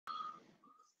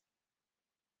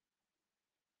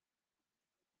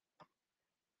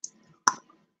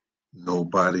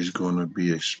Nobody's going to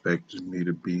be expecting me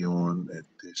to be on at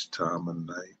this time of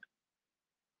night.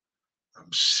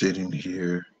 I'm sitting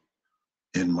here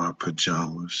in my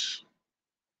pajamas,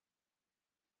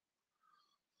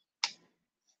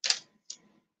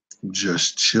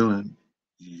 just chilling.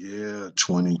 Yeah,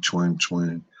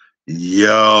 2020.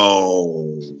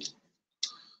 Yo,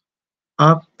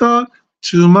 I thought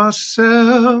to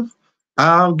myself,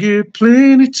 I'll get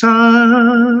plenty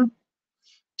time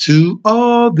to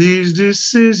all these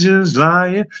decisions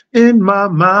lying in my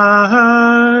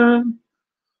mind.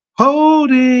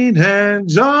 Holding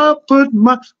hands, I put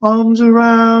my arms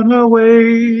around her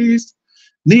waist.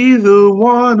 Neither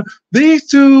one of these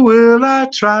two will I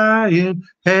try and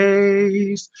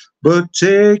haste, but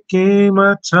taking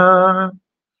my time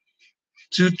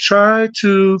to try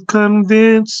to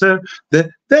convince her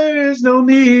that there is no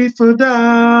need for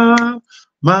doubt.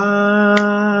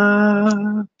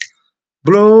 My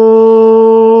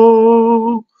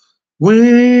blow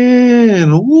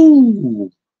wind,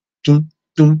 woo. Dum,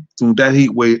 dum, dum. That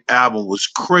Heat Wave album was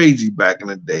crazy back in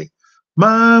the day.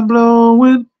 Mind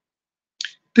blowing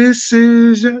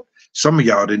decision. Some of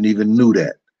y'all didn't even knew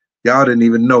that. Y'all didn't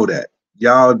even know that.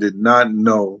 Y'all did not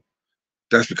know.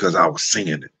 That's because I was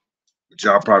singing it. But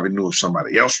y'all probably knew if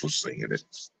somebody else was singing it.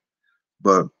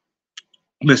 But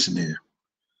listen here.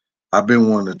 I've been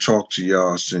wanting to talk to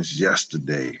y'all since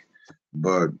yesterday.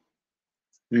 But,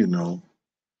 you know,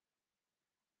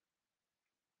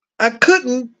 I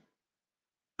couldn't.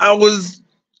 I was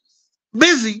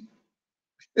busy.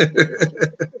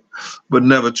 But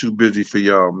never too busy for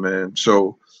y'all, man.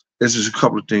 So there's just a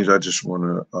couple of things I just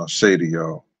want to say to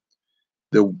y'all.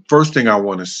 The first thing I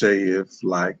want to say is,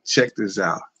 like, check this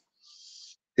out.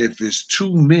 If it's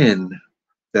two men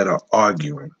that are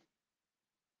arguing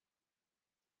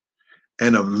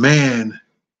and a man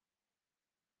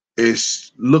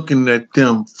is looking at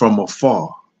them from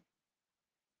afar,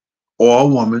 or a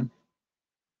woman,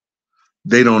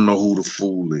 they don't know who the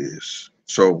fool is.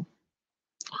 So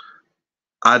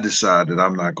I decided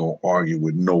I'm not going to argue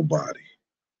with nobody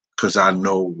because I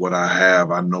know what I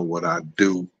have, I know what I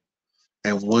do.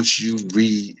 And once you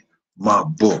read my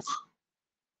book,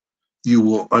 you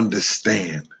will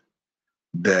understand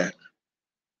that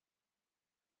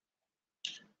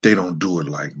they don't do it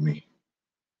like me.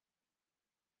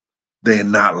 They're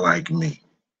not like me.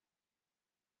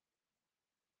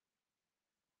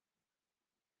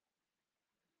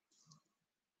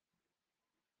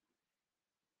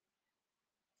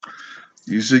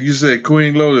 You said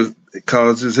Queen Lotus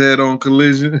caused his head on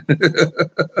collision.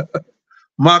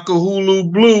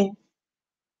 Makahulu Blue.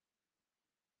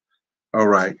 All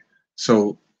right.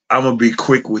 So I'm gonna be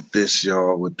quick with this,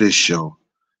 y'all, with this show.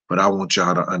 But I want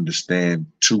y'all to understand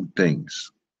two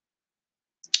things.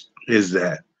 Is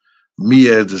that me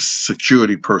as a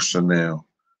security personnel,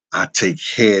 I take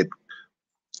head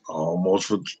almost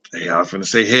for hey, I was gonna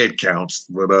say head counts,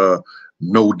 but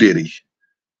no diddy.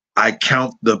 I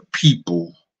count the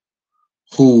people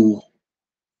who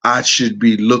I should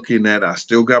be looking at. I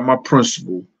still got my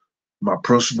principal. My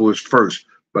principal is first,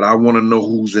 but I want to know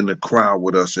who's in the crowd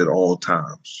with us at all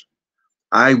times.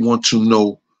 I want to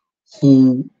know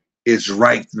who is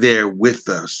right there with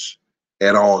us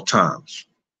at all times.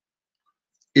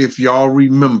 If y'all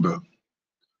remember,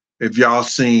 if y'all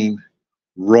seen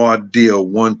Raw Deal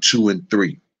 1, 2, and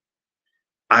 3,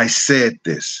 I said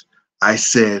this. I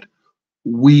said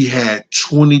we had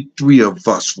 23 of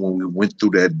us when we went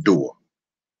through that door,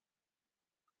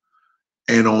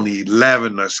 and only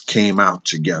 11 of us came out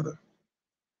together.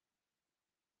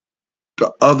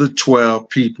 The other 12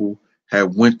 people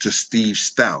had went to Steve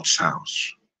Stout's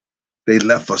house. They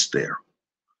left us there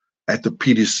at the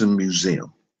Peterson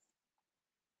Museum.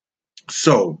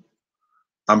 So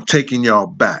I'm taking y'all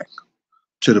back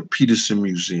to the Peterson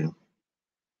Museum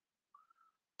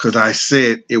because I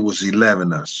said it was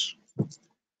 11 us.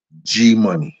 G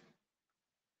Money,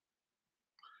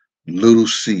 Little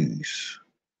C's,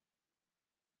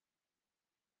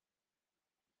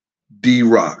 D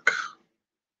Rock,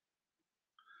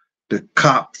 the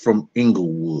cop from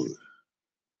Inglewood,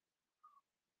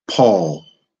 Paul,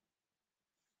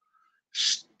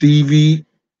 Stevie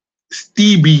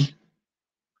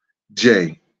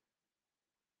J,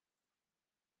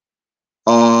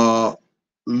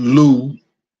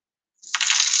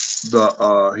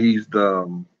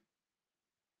 Lou,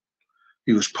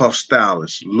 he was Puff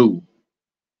Stylist, Lou,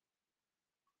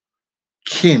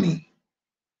 Kenny,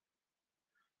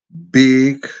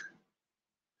 Big,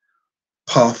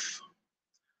 Puff,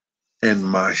 and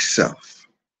myself.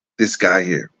 This guy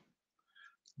here.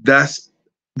 That's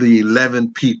the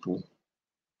 11 people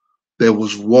that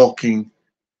was walking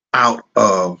out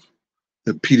of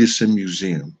the Peterson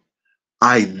Museum.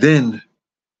 I then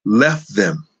left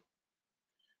them.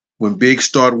 When Big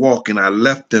started walking, I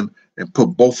left them and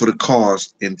put both of the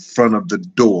cars in front of the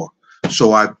door.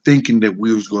 So I'm thinking that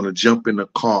we was going to jump in the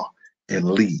car and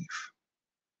leave.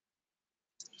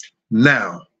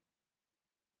 Now,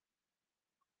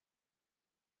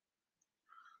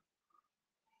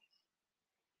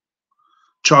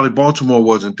 Charlie Baltimore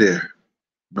wasn't there.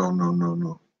 No.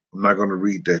 I'm not going to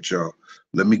read that, y'all.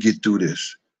 Let me get through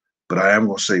this. But I am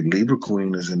going to say Libra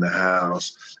Queen is in the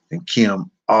house, and Kim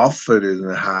Alford is in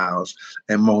the house,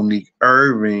 and Monique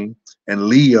Irving, and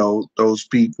Leo, those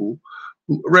people.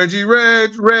 Reggie,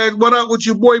 Reg, what up with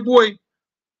your boy?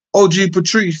 OG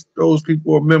Patrice, those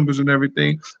people are members and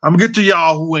everything. I'm going to get to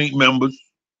y'all who ain't members.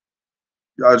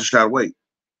 Y'all just got to wait.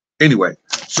 Anyway,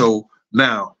 so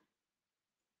now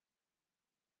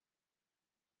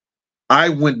I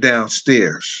went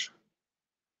downstairs.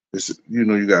 You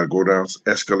know, you got to go down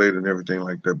escalator and everything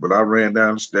like that. But I ran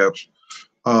down the steps,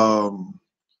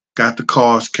 got the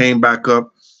cars, came back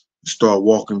up, and started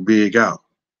walking Big out.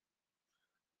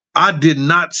 I did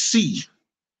not see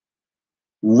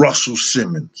Russell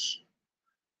Simmons.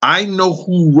 I know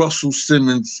who Russell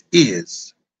Simmons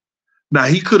is. Now,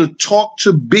 he could have talked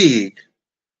to Big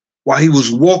while he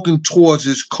was walking towards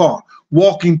his car,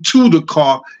 walking to the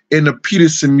car in the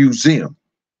Peterson Museum.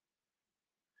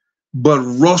 But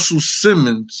Russell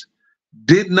Simmons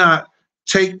did not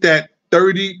take that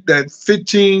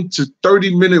 15 to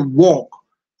 30 minute walk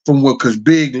from what, because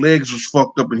Big legs was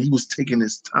fucked up and he was taking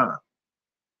his time.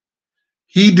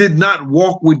 He did not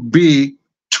walk with Big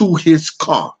to his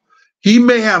car. He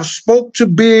may have spoke to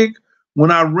Big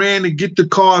when I ran to get the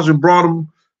cars and brought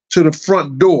him to the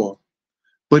front door,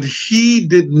 but he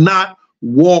did not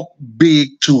walk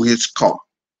Big to his car.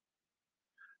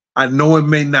 I know it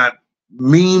may not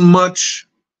mean much,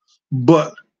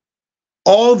 but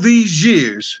all these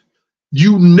years,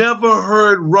 you never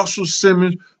heard Russell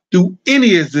Simmons through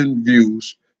any of his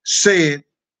interviews said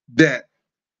that,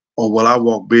 oh, well, I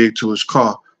walked Big to his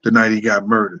car the night he got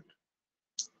murdered.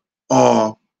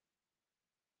 Or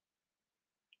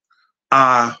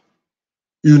I,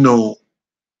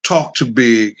 talked to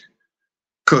Big,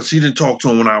 because he didn't talk to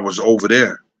him when I was over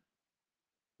there.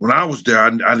 When I was there, I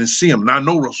didn't see him, and I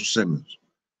know Russell Simmons.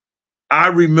 I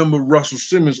remember Russell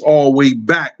Simmons all the way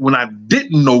back when I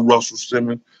didn't know Russell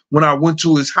Simmons, when I went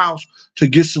to his house to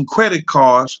get some credit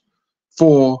cards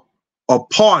for a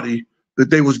party that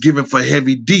they was giving for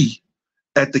Heavy D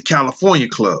at the California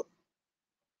Club.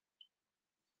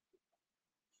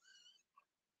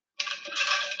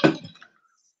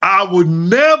 I would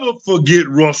never forget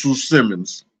Russell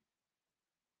Simmons.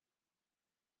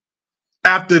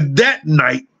 After that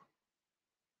night,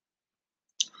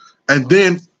 and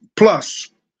then plus,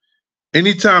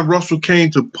 anytime Russell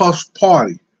came to Puff's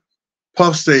party,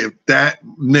 Puff said, if that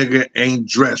nigga ain't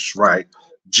dressed right,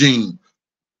 Gene,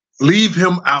 leave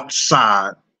him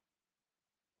outside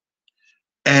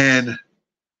and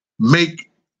leave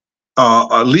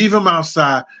him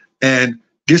outside and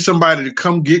get somebody to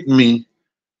come get me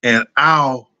and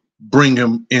I'll bring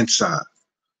him inside.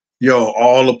 Yo,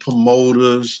 all the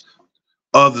promoters,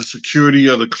 other security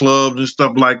of the clubs and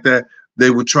stuff like that,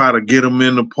 they would try to get him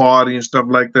in the party and stuff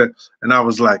like that. And I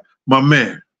was like, my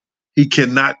man, he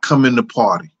cannot come in the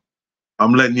party.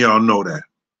 I'm letting y'all know that.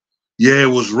 Yeah, it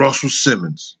was Russell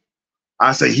Simmons.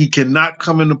 I say he cannot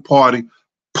come in the party.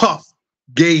 Puff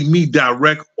gave me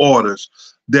direct orders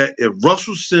that if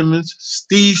Russell Simmons,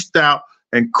 Steve Stout,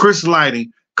 and Chris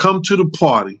Lighting come to the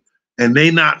party and they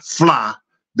not fly,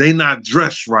 they not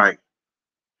dressed right,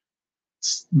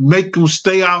 make them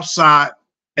stay outside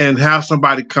and have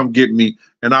somebody come get me,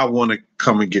 and I want to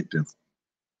come and get them.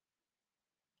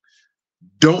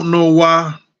 Don't know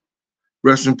why.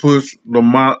 Rest in peace,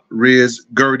 Lamont, Riz,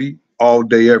 Gertie, all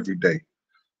day, every day.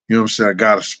 You know what I'm saying?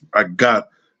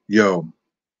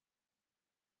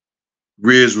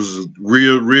 Riz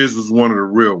was one of the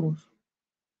real ones.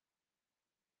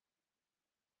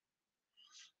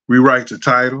 Rewrite the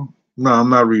title? No, I'm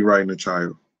not rewriting the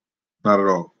title. Not at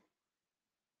all.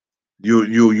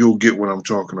 You'll get what I'm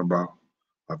talking about.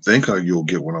 I think you'll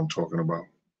get what I'm talking about.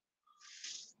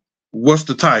 What's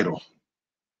the title?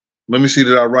 Let me see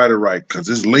that I write it right, because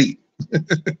it's late.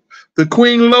 The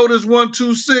Queen Lotus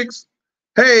 126.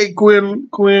 Hey, Queen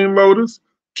Lotus.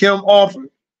 Kim Alford.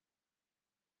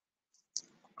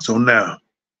 So now,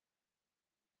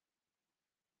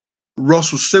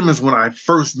 Russell Simmons, when I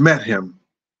first met him,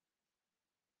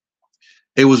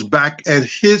 it was back at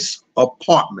his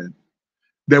apartment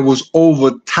that was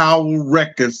over Tower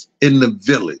Records in the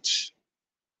Village.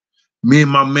 Me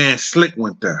and my man Slick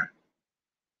went there.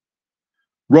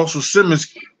 Russell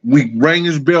Simmons, we rang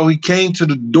his bell. He came to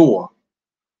the door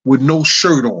with no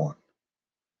shirt on.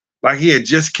 Like he had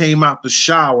just came out the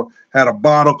shower, had a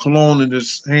bottle of cologne in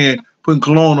his hand, putting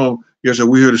cologne on. He said,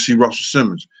 "We're here to see Russell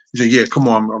Simmons." He said, "Yeah, come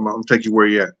on, I'm gonna take you where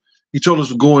you at." He told us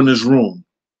to go in this room.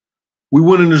 We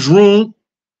went in this room.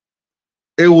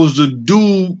 It was the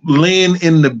dude laying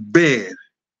in the bed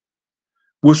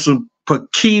with some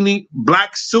bikini,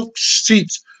 black silk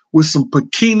sheets with some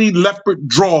bikini leopard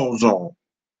drawers on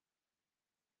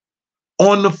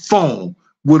the phone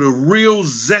with a real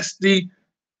zesty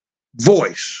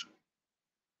voice.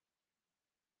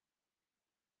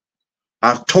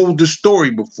 I've told this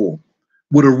story before.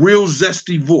 With a real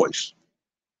zesty voice.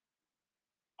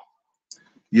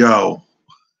 Yo,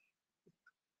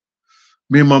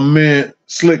 me and my man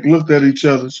Slick looked at each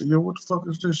other and said, "Yo, what the fuck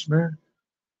is this, man?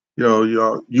 Yo,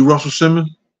 you Russell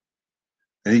Simmons?"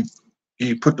 And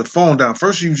he put the phone down.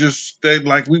 First, he just stayed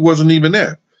like we wasn't even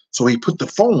there. So he put the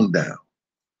phone down.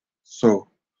 So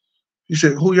he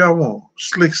said, "Who y'all want?"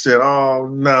 Slick said, "Oh,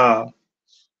 nah."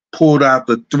 Pulled out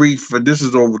the this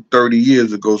is over 30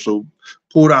 years ago, so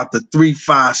pulled out the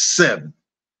 357.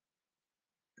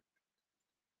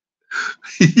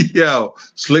 Yo,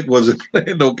 Slick wasn't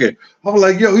playing okay. I was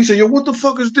like, yo, he said, "Yo, what the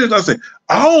fuck is this?" I said,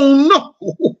 "I don't know."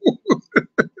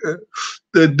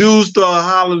 The dude started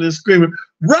hollering and screaming,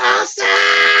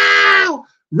 "Russell!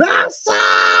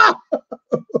 Russell!"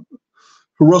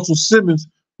 Russell Simmons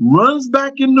runs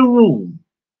back in the room.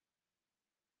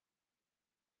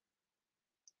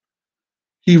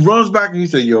 He runs back and he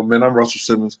said, "Yo, man, I'm Russell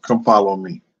Simmons. Come follow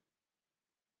me."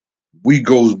 We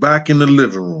goes back in the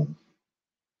living room.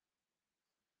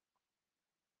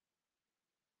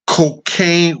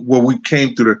 Cocaine, well, we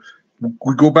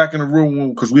go back in the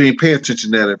room because we ain't pay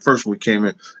attention to that at first when we came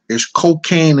in. It's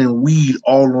cocaine and weed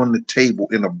all on the table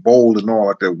in a bowl and all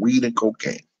like that, weed and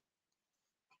cocaine.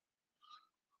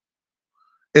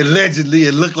 Allegedly,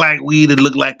 it looked like weed, it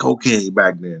looked like cocaine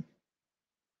back then.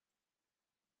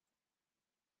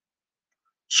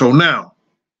 So now,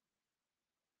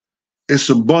 it's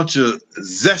a bunch of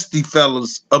zesty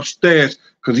fellas upstairs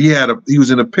because he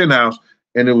was in a penthouse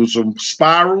and there was some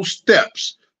spiral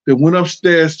steps that went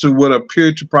upstairs to what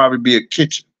appeared to probably be a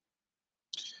kitchen.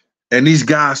 And these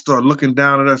guys start looking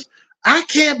down at us. I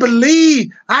can't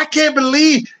believe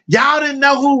y'all didn't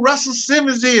know who Russell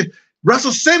Simmons is.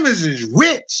 Russell Simmons is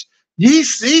rich.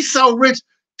 He's so rich.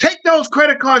 Take those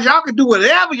credit cards. Y'all can do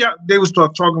whatever y'all. They would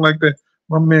start talking like that.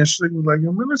 My man Slick was like,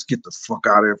 "Yo, man, let's get the fuck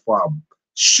out of here before I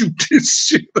shoot this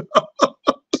shit up."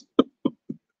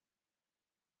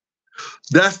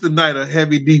 That's the night of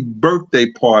Heavy D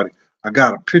birthday party. I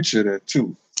got a picture of that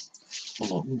too.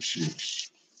 Hold on, let me see.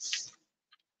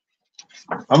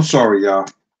 I'm sorry, y'all.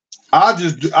 I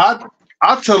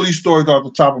tell these stories off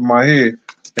the top of my head,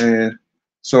 and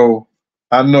so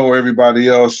I know everybody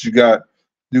else. You got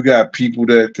people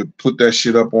that could put that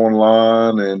shit up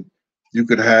online, and you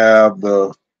could have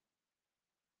it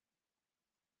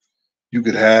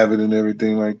and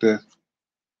everything like that.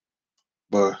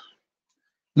 But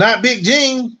not Big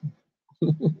Gene.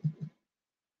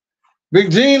 Big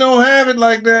Gene don't have it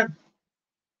like that.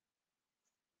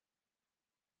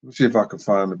 Let's see if I can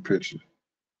find the picture.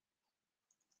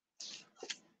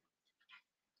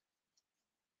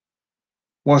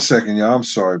 One second, y'all. I'm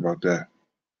sorry about that.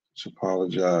 Just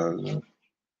apologize.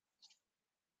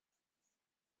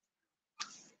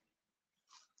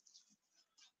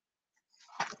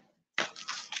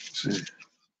 Let's see.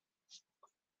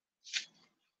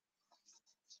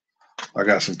 I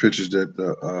got some pictures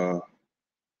that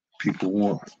people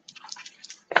want.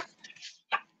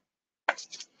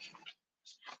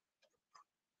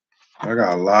 I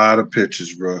got a lot of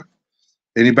pictures, bro.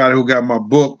 Anybody who got my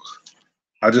book,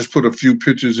 I just put a few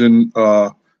pictures in.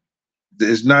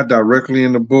 It's not directly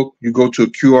in the book. You go to a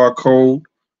QR code.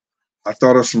 I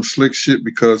thought of some slick shit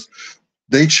because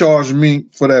they charged me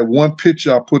for that one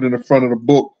picture I put in the front of the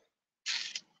book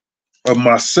of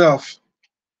myself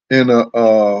in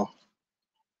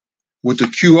with the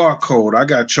QR code. I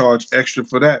got charged extra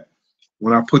for that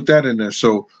when I put that in there.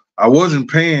 So I wasn't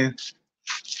paying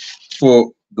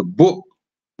for the book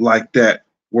like that.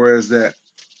 Whereas that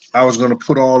I was gonna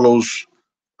put all those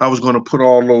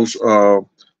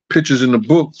pictures in the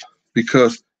book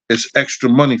because it's extra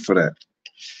money for that.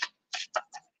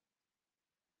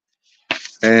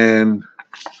 And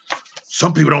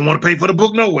some people don't want to pay for the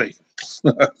book no way.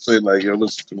 I say like, yo,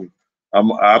 listen to me.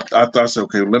 I thought I said,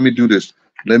 okay, let me do this.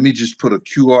 Let me just put a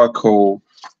QR code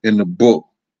in the book.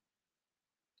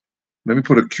 Let me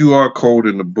put a QR code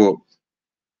in the book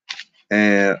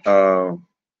and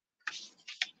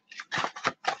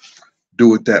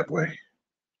do it that way.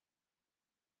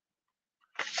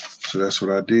 So that's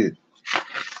what I did.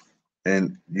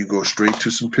 And you go straight to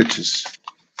some pictures.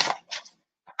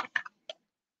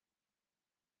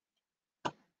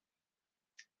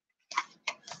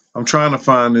 I'm trying to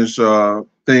find this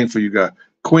thing for you guys.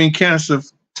 Queen Cancer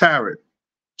Tarot.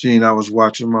 Gene, I was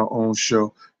watching my own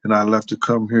show and I left to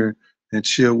come here and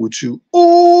chill with you.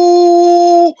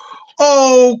 Oh,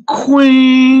 oh,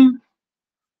 Queen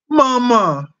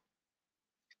Mama.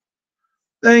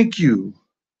 Thank you.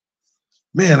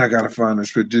 Man, I gotta find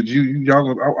this picture.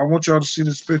 I want y'all to see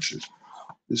this picture.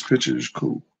 This picture is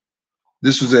cool.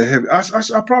 This was a heavy.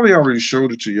 I probably already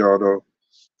showed it to y'all though.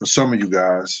 For some of you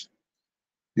guys,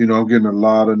 you know, I'm getting a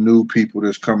lot of new people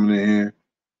that's coming in here.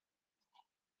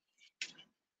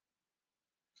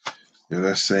 Yeah,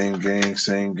 that's same gang,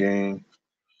 same gang.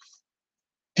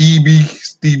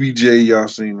 Stevie J, y'all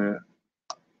seen that?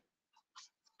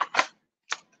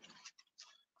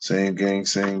 Same gang,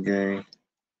 same gang.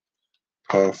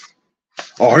 Puff.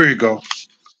 Oh, here you go.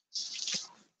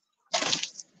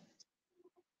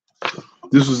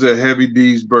 This was at Heavy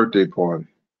D's birthday party.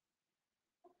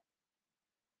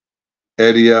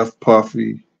 Eddie F,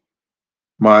 Puffy,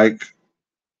 Mike,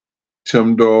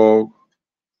 Tim Dog.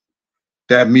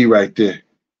 That me right there.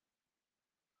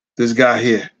 This guy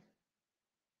here.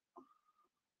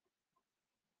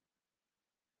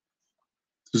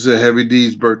 This is at Heavy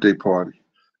D's birthday party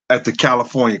at the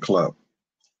California Club.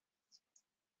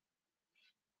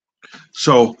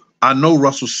 So I know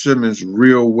Russell Simmons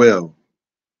real well.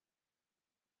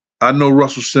 I know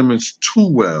Russell Simmons too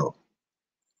well.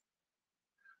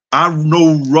 I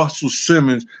know Russell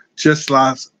Simmons just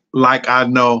like I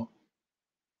know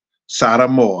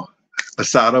Sodomore.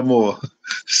 Sodomore.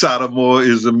 Sodomore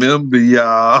is a member,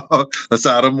 y'all.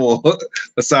 Sodomore.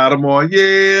 Sodomore,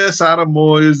 yeah.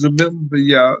 Sodomore is a member,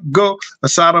 y'all. Go.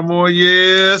 Sodomore,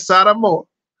 yeah. Sodomore.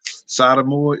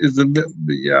 Sodomore is a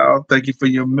member, y'all. Thank you for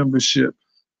your membership.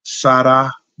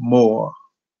 Sodomore.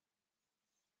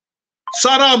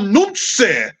 Saddam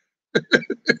Nupse.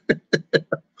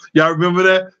 Y'all remember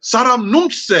that? Saddam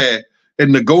Nupse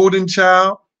and the Golden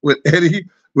Child with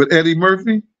Eddie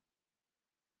Murphy.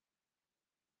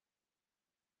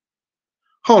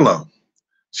 Hold on.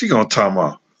 She gonna talk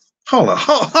about. Hold on.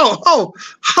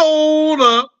 Hold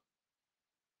up.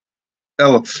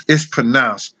 Ella, it's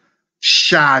pronounced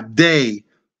Sade.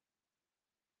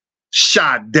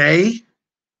 Sade.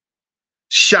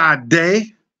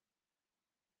 Sade.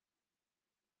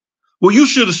 Well, you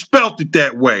should have spelt it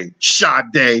that way.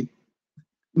 Sade.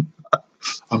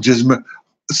 I'm just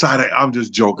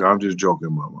joking. I'm just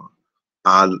joking, Mama.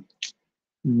 I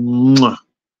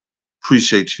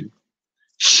appreciate you.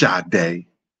 Sade.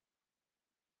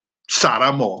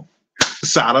 Sodomore.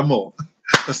 Sodomore.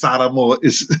 Sodomore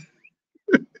is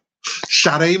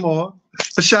Sade more.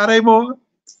 Sade more.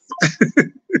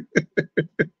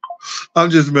 I'm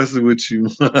just messing with you.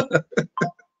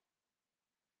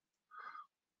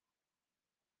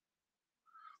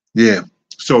 Yeah.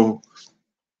 So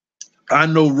I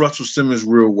know Russell Simmons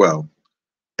real well.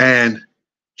 And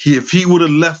if he would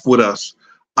have left with us,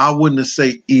 I wouldn't have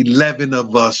said 11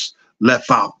 of us left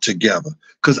out together.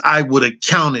 Because I would have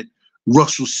counted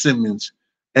Russell Simmons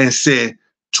and said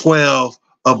 12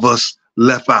 of us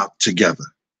left out together.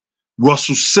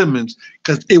 Russell Simmons,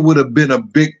 because it would have been a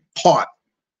big part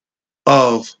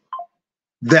of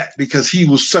that because he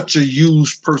was such a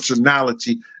used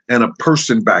personality and a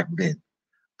person back then.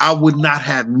 I would not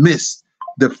have missed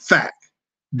the fact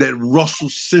that Russell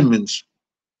Simmons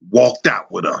walked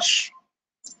out with us.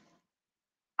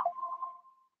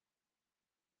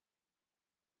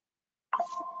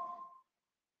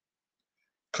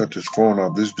 Cut this phone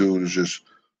off. This dude is just.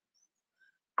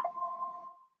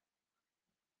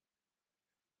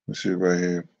 Let's see right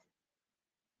here.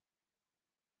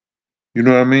 You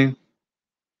know what I mean?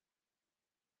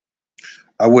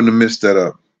 I wouldn't have messed that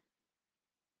up.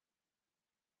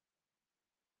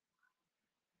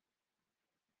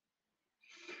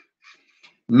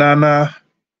 Nana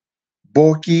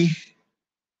Borky.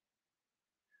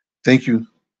 Thank you.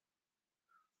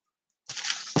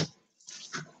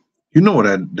 You know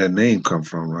where that name come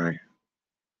from, right?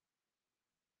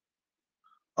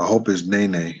 I hope it's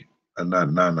Nene and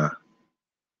not Nana.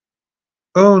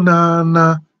 Oh,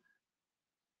 Nana.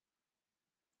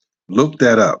 Look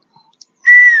that up.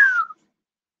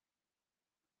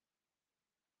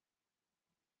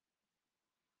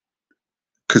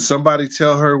 Could somebody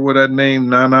tell her what that name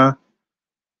Nana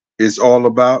is all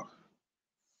about?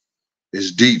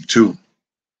 It's deep too.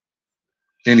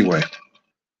 Anyway,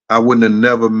 I wouldn't have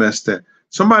never messed that.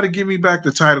 Somebody give me back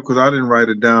the title because I didn't write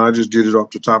it down. I just did it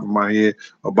off the top of my head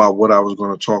about what I was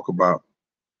going to talk about.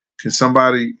 Can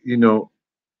somebody,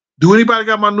 Do anybody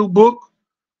got my new book?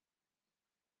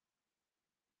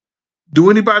 Do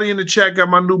anybody in the chat got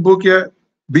my new book yet?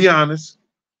 Be honest.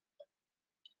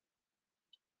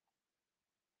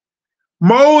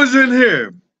 Mo is in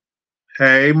here.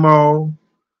 Hey, Mo.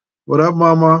 What up,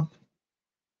 mama?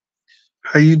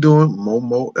 How you doing?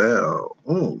 Momo L.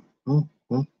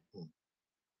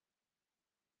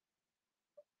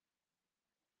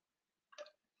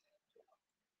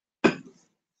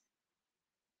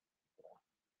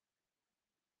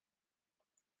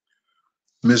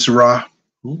 Miss Ra.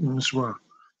 Miss Ra.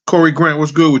 Corey Grant,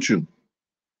 what's good with you?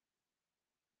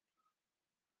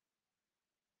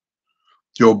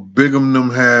 Bigham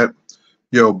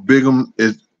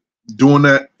is doing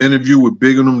that interview with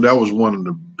Bigham. That was one of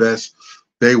the best.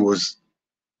 They was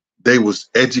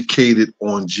educated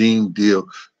on Gene Deal.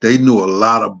 They knew a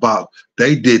lot about.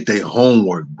 They did their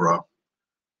homework, bro.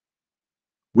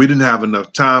 We didn't have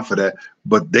enough time for that,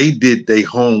 but they did their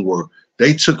homework.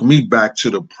 They took me back to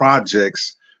the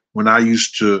projects when I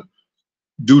used to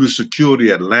do the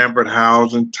security at Lambert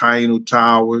House and Taino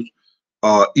Towers,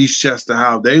 Eastchester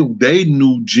House. They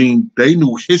knew they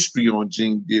knew history on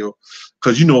Gene Deal,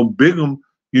 because Bigham,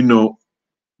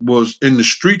 was in the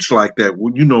streets like that.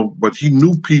 Well, but he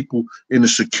knew people in the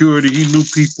security. He knew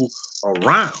people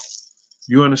around.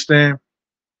 You understand?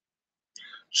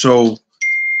 So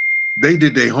they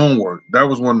did their homework. That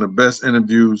was one of the best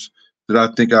interviews that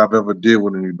I think I've ever did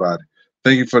with anybody.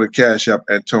 Thank you for the Cash App,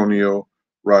 Antonio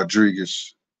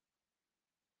Rodriguez.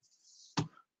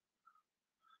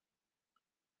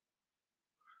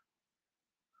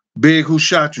 Big, who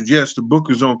shot you? Yes, the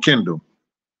book is on Kindle.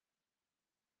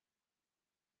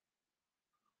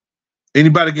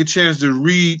 Anybody get a chance to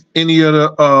read any of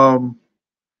the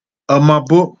of my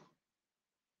book?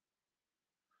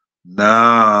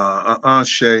 Nah,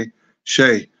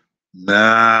 Shay,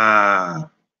 nah.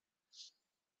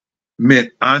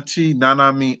 Meant auntie,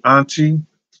 I mean auntie.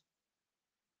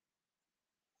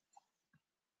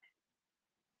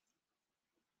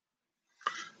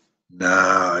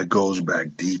 Nah, it goes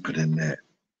back deeper than that.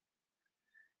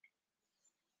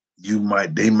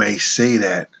 They may say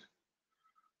that,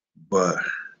 but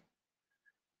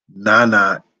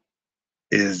Nana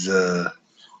is a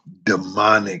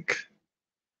demonic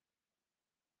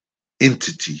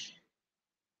entity.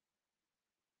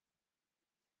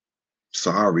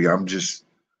 Sorry, I'm just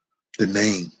the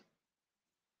name.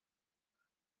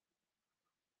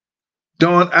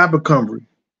 Dawn Abercrombie.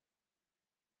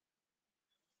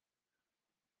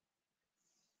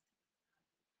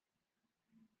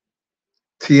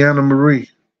 Tiana Marie.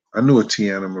 I knew a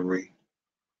Tiana Marie.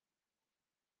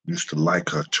 Used to like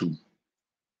her too.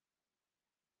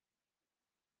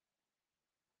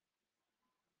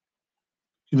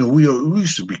 We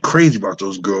used to be crazy about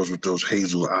those girls with those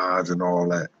hazel eyes and all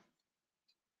that.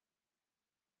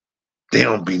 They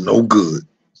don't be no good.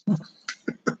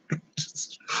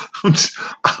 I'm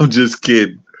just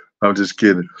kidding. I'm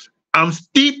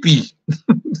Steepy.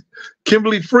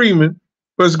 Kimberly Freeman.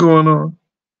 What's going on?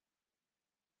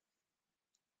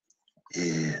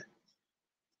 Yeah.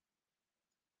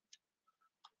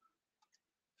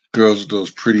 Girls with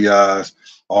those pretty eyes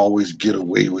always get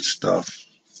away with stuff.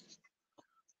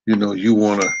 You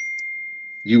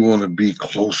wanna be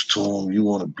close to them. You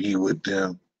wanna be with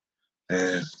them.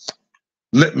 And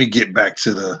let me get back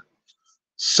to the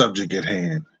subject at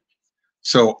hand.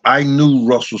 So I knew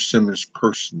Russell Simmons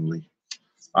personally.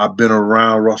 I've been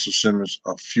around Russell Simmons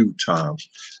a few times,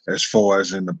 as far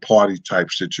as in the party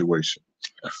type situation.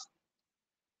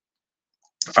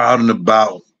 Out and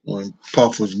about when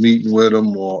Puff was meeting with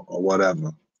him or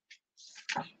whatever.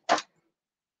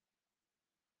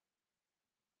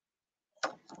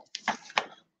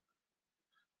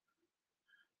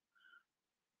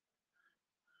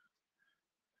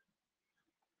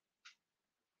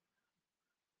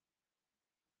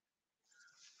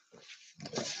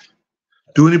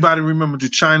 Do anybody remember the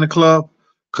China Club?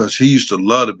 Because he used to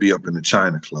love to be up in the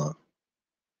China Club.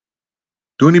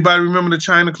 Do anybody remember the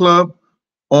China Club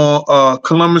on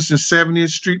Columbus and 70th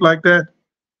Street like that?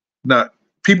 Now,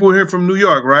 people here from New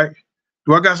York, right?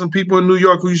 Do I got some people in New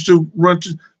York who used to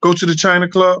go to the China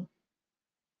Club?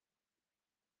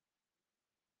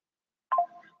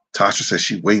 Tasha says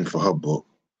she's waiting for her book.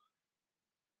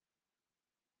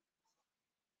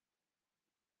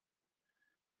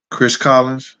 Chris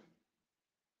Collins.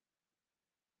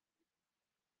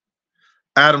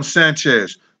 Adam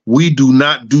Sanchez, we do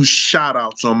not do shout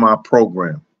outs on my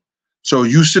program. So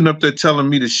you sitting up there telling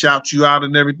me to shout you out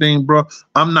and everything, bro.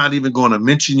 I'm not even going to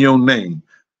mention your name.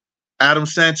 Adam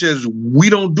Sanchez, we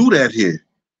don't do that here.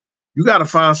 You got to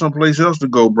find someplace else to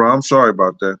go, bro. I'm sorry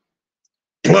about that.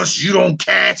 Plus, you don't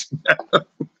catch.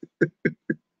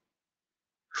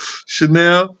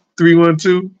 Chanel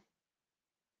 312.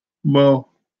 Mo.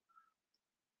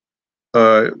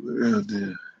 All right.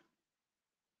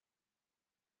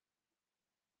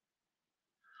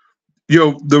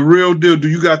 Yo, the real deal. Do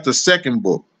you got the second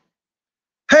book?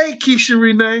 Hey, Keisha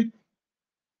Renee.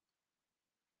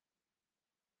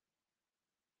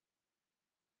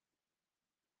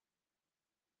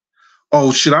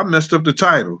 Oh shit, I messed up the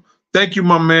title. Thank you,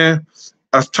 my man.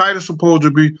 A title supposed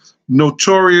to be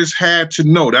Notorious Had to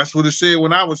Know. That's what it said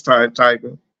when I was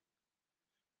typing.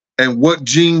 And what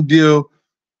Gene Deal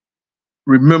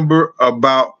remember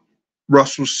about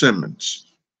Russell Simmons.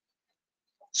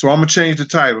 So I'm gonna change the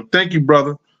title. Thank you,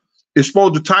 brother.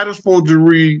 The title's supposed to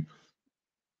read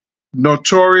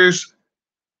Notorious.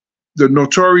 The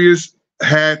Notorious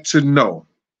Had to Know.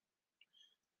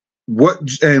 What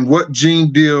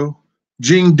Gene Deal,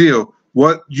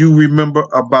 what you remember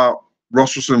about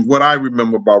Russell Simmons, what I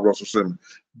remember about Russell Simmons.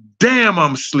 Damn,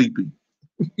 I'm sleepy.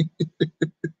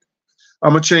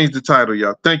 I'm gonna change the title,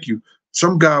 y'all. Thank you.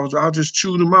 Some guy was, I'll just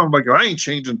chew them out. I'm like, I ain't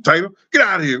changing the title. Get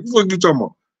out of here. What are you talking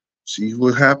about? See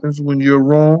what happens when you're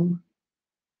wrong?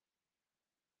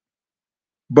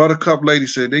 Buttercup lady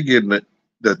said they're getting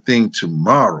the thing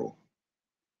tomorrow.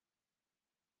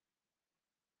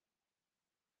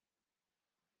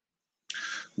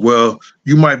 Well,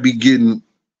 you might be getting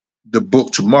the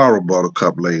book tomorrow,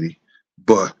 Buttercup lady,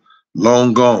 but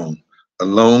long gone, a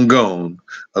long gone,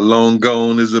 a long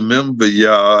gone is a member,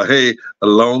 y'all. Hey, a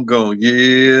long gone,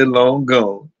 yeah, long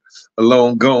gone. A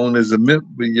long gone is a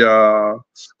member, y'all.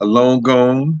 A long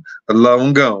gone, a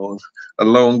long gone. A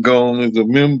long gone is a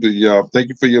member, y'all. Thank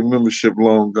you for your membership,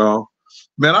 long gone.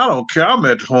 Man, I don't care. I'm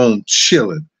at home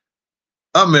chilling.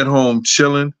 I'm at home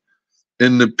chilling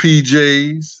in the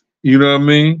PJs, you know what I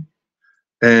mean?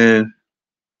 And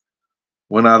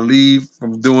when I leave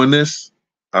from doing this,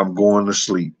 I'm going to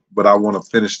sleep. But I want to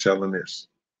finish telling this.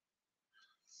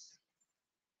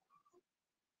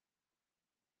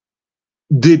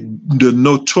 Did the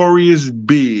Notorious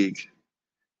Big,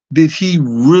 did he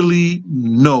really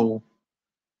know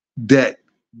that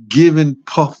giving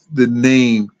Puff the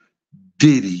name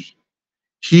Diddy,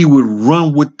 he would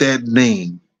run with that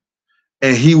name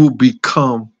and he would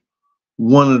become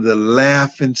one of the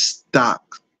laughing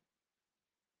stock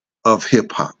of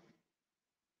hip hop?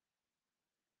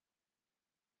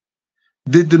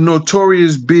 Did the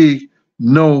Notorious Big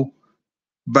know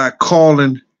by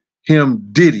calling him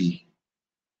Diddy,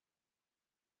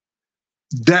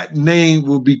 that name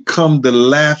will become the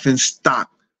laughing stock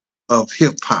of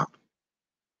hip hop?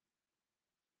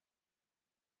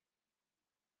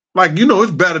 Like, you know,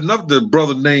 it's bad enough the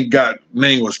brother name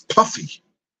was Puffy.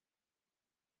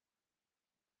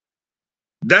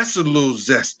 That's a little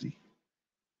zesty.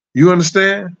 You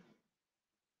understand?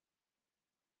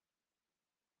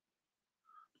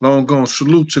 Long gone.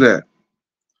 Salute to that.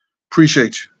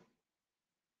 Appreciate you.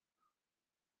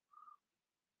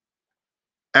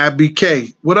 Abby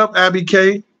K. What up, Abby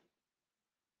K?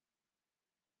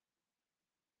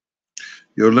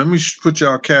 Yo, let me put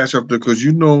y'all cash up there because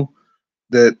you know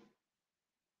that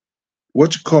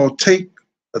what you call take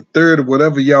a third of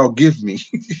whatever y'all give me.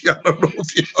 I don't know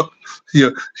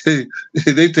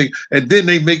if they take, and then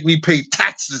they make me pay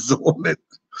taxes on it.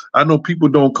 I know people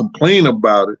don't complain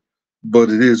about it, but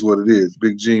it is what it is.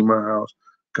 Big G, my house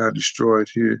got destroyed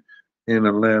here in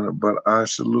Atlanta, but I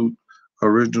salute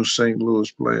original St. Louis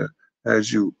player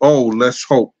as you. Oh, let's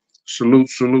hope. Salute,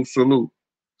 salute, salute.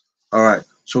 All right.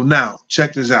 So now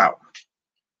check this out.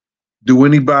 Do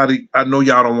anybody, I know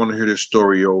y'all don't want to hear this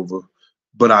story over,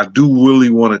 but I do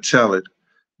really want to tell it.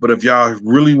 But if y'all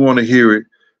really want to hear it,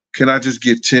 can I just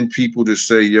get 10 people to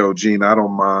say, yo, Gene, I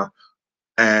don't mind.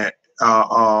 And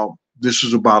this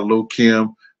is about Lil'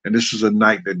 Kim, and this was a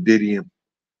night that Diddy and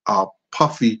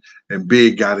Puffy and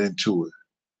Big got into it.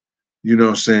 You know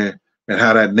what I'm saying? And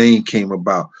how that name came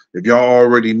about. If y'all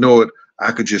already know it,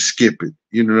 I could just skip it.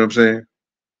 You know what I'm saying?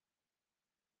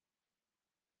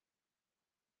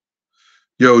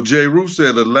 Yo, J. Roo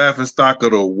said the laughing stock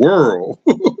of the world.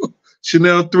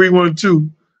 Chanel 312.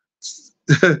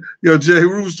 Yo, J.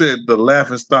 Roo said the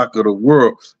laughing stock of the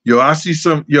world. Yo, I see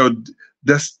some, yo,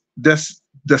 that's the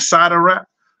Sadarata.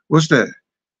 What's that?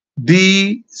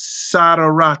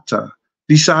 Sadarata.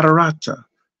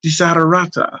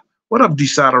 Sadarata. What up,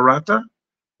 Sadarata?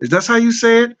 Is that how you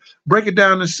say it? Break it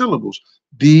down in syllables.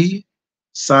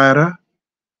 Sadarata.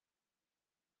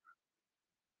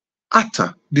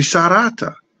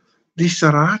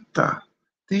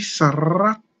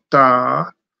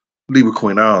 Sarata. Libra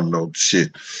Queen, I don't know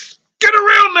shit. Get a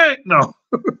real name. No.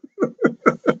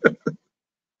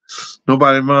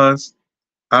 Nobody minds.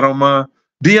 I don't mind.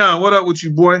 Dion, what up with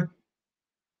you, boy?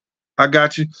 I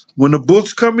got you. When the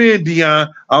books come in,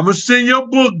 Dion, I'm gonna send your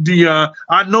book, Dion.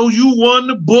 I know you won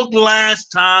the book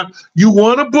last time. You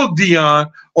won a book,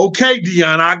 Dion. Okay,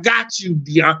 Dion, I got you,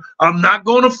 Dion. I'm not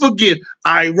gonna forget.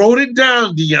 I wrote it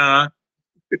down, Dion.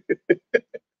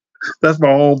 That's my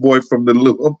homeboy from the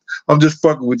loop. I'm just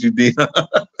fucking with you, Dion.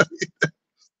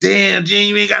 Damn, Gene,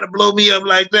 you ain't gotta blow me up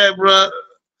like that, bro.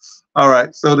 All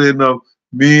right, so then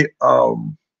me,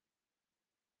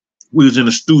 we was in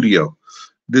the studio.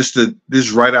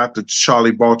 This right after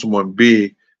Charlie Baltimore and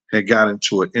Big had got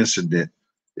into an incident.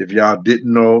 If y'all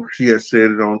didn't know, she had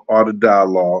said it on Art of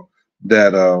Dialogue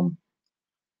that her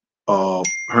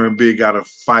and Big got a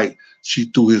fight. She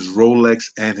threw his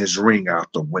Rolex and his ring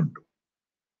out the window.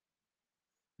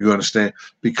 You understand?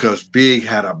 Because Big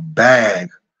had a bag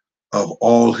of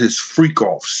all his freak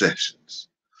off sessions.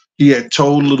 He had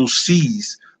told Little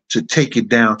C's to take it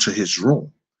down to his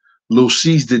room. Little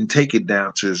C's didn't take it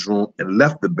down to his room and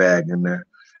left the bag in there.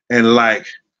 And like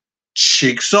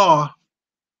chicks are,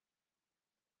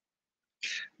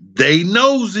 they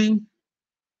nosy.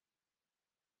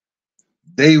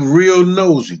 They real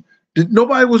nosy.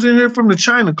 Nobody was in here from the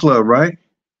China Club, right?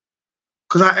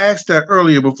 Because I asked that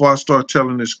earlier before I start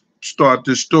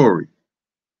this story.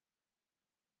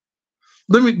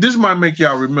 This might make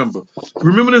y'all remember.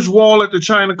 Remember this wall at the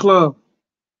China Club?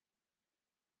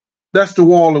 That's the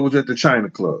wall that was at the China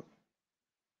Club.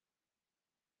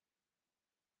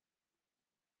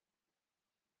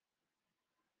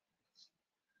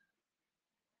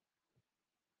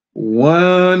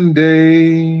 One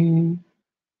day.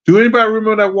 Do anybody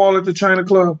remember that wall at the China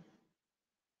Club?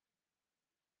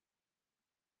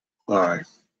 All right.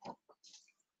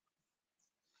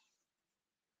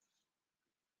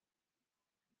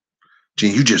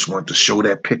 Gene, you just want to show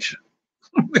that picture.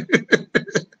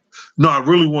 No, I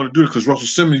really want to do it because Russell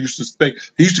Simmons used to stay.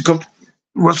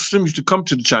 Russell Simmons used to come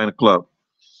to the China Club.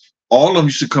 All of them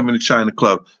used to come in the China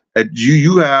Club. And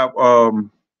you have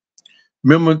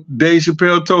remember Dave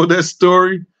Chappelle told that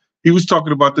story? He was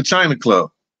talking about the China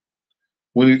Club.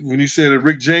 When he said that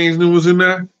Rick James was in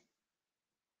there.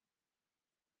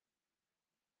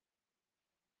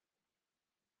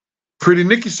 Pretty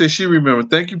Nikki said she remembered.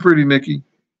 Thank you, Pretty Nikki.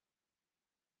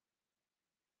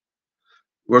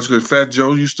 What's good? Fat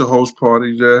Joe used to host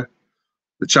parties there.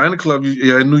 The China Club,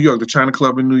 yeah, in New York. The China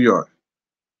Club in New York.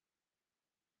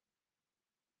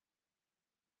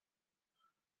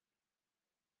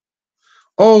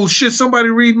 Oh shit! Somebody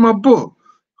read my book.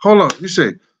 Hold on. You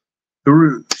say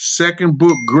the second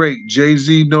book, great.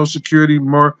 Jay-Z, No Security,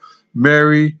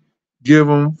 Mary, give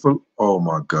them for. Oh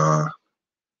my God.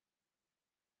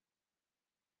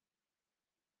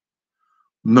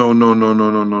 No.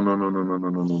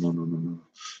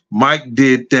 Mike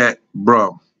did that,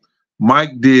 bro.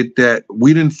 Mike did that.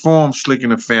 We didn't form Slick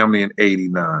and the Family in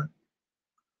 '89.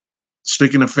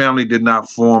 Slick and the Family did not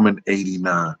form in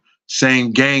 '89.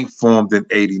 Same Gang formed in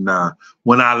 '89.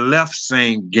 When I left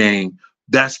Same Gang,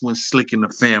 that's when Slick and the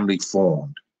Family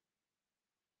formed.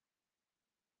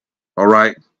 All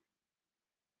right.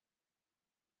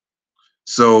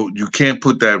 So you can't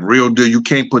put that real deal. You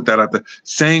can't put that out there.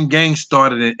 Same Gang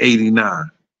started in '89.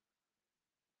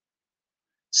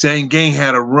 Same Gang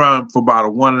had a run for about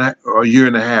a year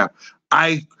and a half.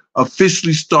 I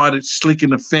officially started Slick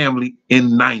and the Family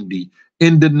in '90,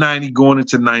 into '90, going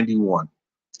into '91.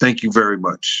 Thank you very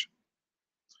much.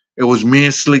 It was me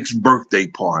and Slick's birthday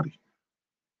party,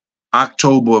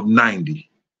 October of '90.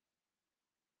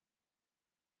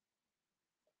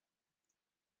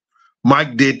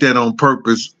 Mike did that on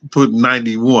purpose, put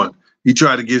 91. He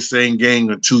tried to get Same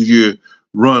Gang a 2-year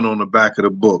run on the back of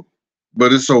the book.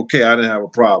 But it's okay. I didn't have a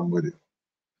problem with it.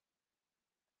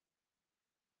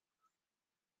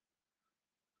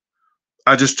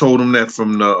 I just told him that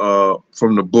from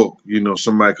the book,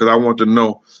 somebody, because I want to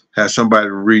know, was somebody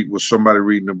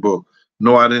reading the book.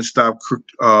 No, I didn't stop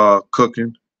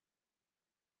cooking.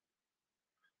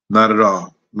 Not at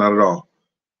all. Not at all.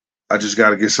 I just got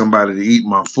to get somebody to eat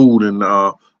my food, and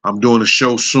I'm doing a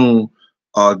show soon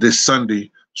this Sunday,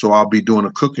 so I'll be doing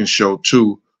a cooking show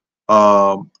too,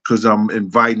 because I'm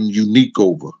inviting Unique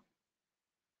over,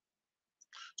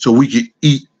 so we could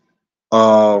eat.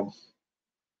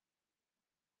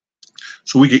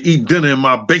 So we could eat dinner in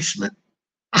my basement.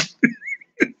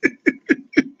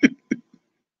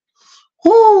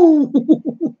 Woo!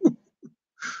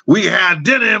 We had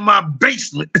dinner in my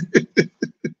basement.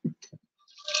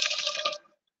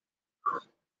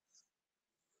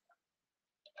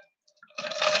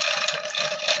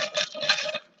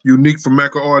 Unique from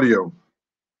Mecca Audio.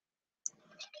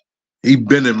 He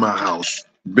been in my house.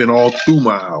 been all through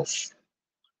my house.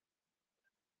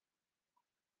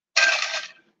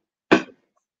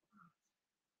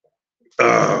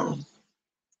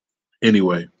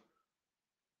 Anyway,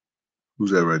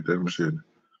 who's that right there? Let me see.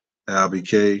 Albie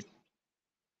K.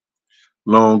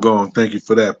 Long gone. Thank you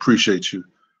for that. Appreciate you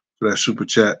for that super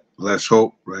chat. Let's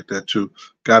hope. Right there too.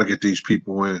 Got to get these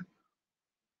people in.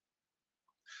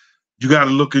 You got to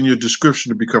look in your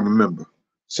description to become a member.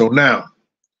 So now,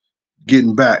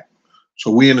 getting back.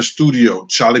 So we in the studio.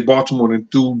 Charlie Baltimore and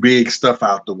threw big stuff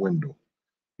out the window.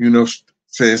 You know,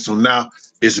 saying so now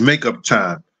it's makeup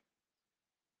time.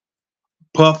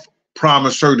 Puff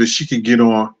promised her that she could get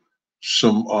on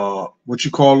some what you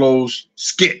call those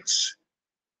skits.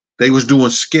 They was doing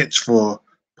skits for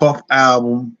Puff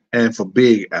album and for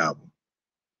Big album.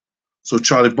 So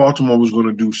Charlie Baltimore was going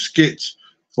to do skits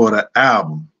for the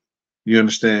album. You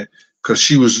understand? Because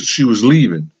she was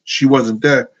leaving. She wasn't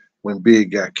there when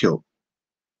Big got killed.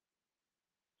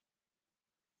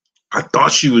 I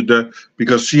thought she was there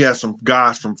because she had some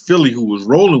guys from Philly who was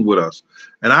rolling with us.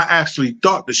 And I actually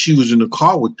thought that she was in the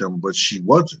car with them, but she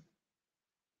wasn't.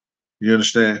 You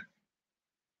understand?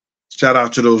 Shout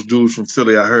out to those dudes from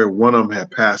Philly. I heard one of them had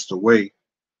passed away.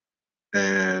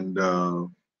 And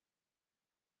one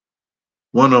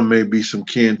of them may be some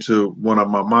kin to one of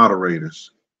my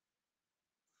moderators.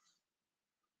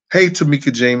 Hey,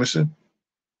 Tamika Jameson.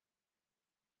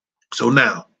 So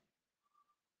now,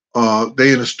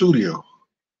 they in the studio.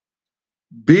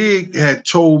 Big had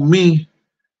told me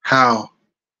how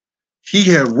he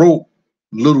had wrote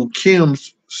Little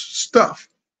Kim's stuff.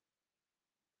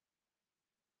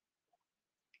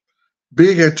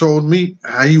 Big had told me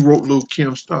how he wrote Little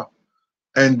Kim's stuff,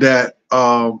 and that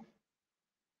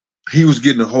he was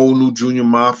getting a whole new Junior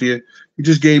Mafia. He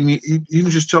just gave me, he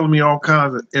was just telling me all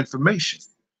kinds of information,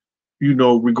 you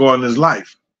know, regarding his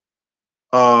life.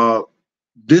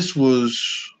 This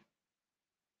was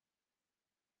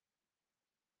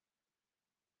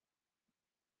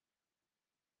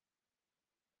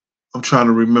I'm trying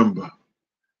to remember.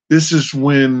 This is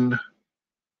when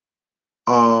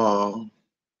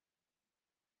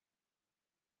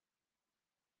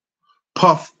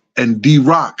Puff and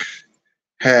D-Rock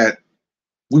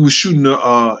we were shooting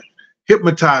a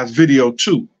Hypnotized video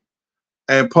too.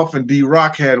 And Puff and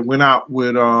D-Rock had went out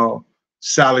with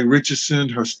Sally Richardson,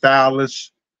 her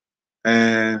stylist,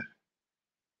 and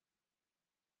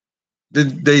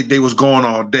they was gone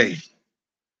all day.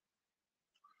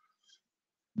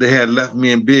 They had left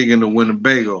me and Big in the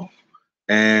Winnebago,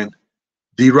 and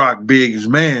D-Rock, Big's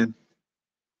man,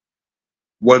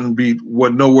 wasn't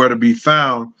nowhere to be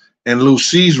found, and Lil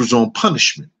C's was on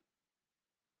punishment.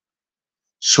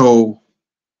 So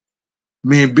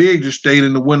me and Big just stayed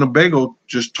in the Winnebago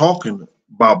just talking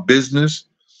about business.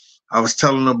 I was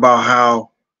telling them about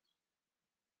how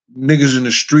niggas in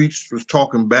the streets was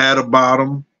talking bad about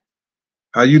him.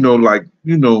 How, you know, like,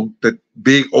 you know, that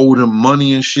Big owed him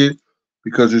money and shit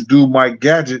because this dude, Mike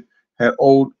Gadget,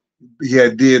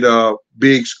 did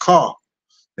Big's car.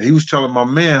 And he was telling my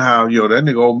man how, yo, that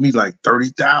nigga owed me like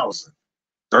 30,000,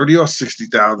 30 or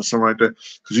 60,000, something like that.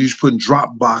 Because he was putting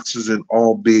drop boxes in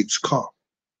all Big's car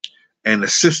and the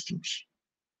systems.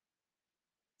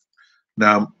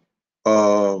 Now,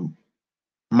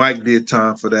 Mike did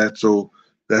time for that, so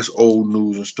that's old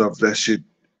news and stuff. That shit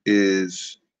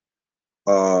is,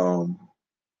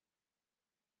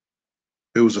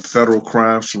 it was a federal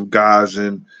crime. Some guys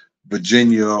in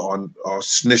Virginia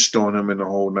snitched on him in the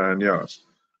whole 9 yards.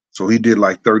 So he did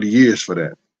like 30 years for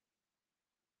that.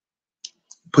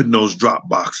 Putting those drop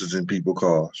boxes in people's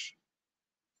cars.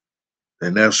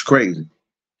 And that's crazy.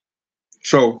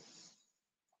 So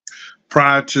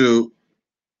prior to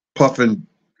Puff and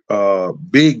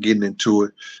Big getting into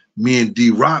it, me and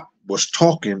D-Rock was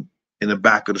talking in the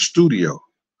back of the studio.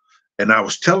 And I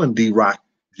was telling D-Rock,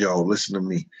 yo, listen to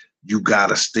me. You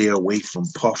gotta stay away from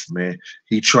Puff, man.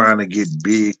 He trying to get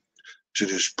Big to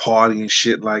this party and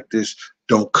shit like this.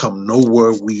 Don't come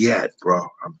nowhere we at, bro.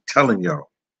 I'm telling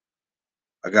y'all.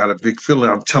 I got a big feeling.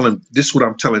 This is what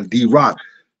I'm telling D-Rock,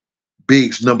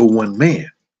 Big's #1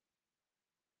 man.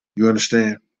 You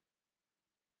understand?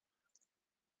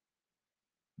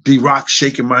 D-Rock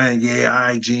shaking my hand, yeah, all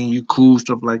right, Gene, you cool,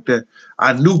 stuff like that.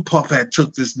 I knew Puff had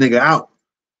took this nigga out.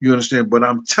 You understand? But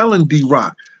I'm telling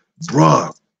D-Rock,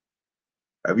 bruh,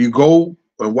 if you go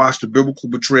and watch the biblical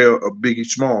betrayal of Biggie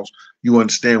Smalls, you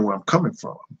understand where I'm coming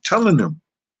from. I'm telling them.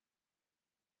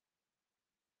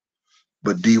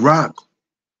 But D-Rock,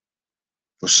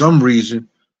 for some reason,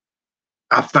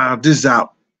 I found this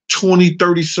out 20,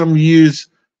 30 some years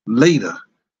later,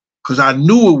 because I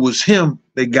knew it was him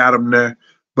that got him there,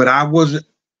 but I wasn't.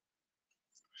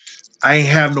 I ain't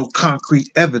have no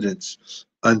concrete evidence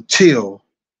until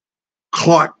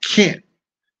Clark Kent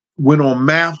went on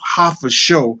Matt Hoffa's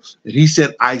show, and he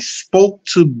said, I spoke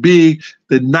to Big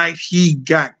the night he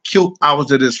got killed. I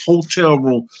was at his hotel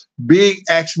room. Big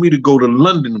asked me to go to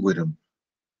London with him.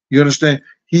 You understand?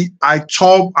 I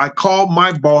called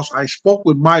my boss. I spoke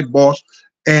with my boss,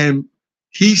 and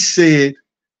he said,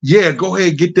 yeah, go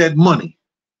ahead, get that money.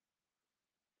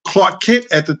 Clark Kent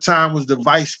at the time was the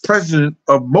vice president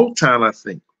of Motown, I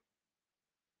think.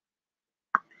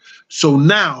 So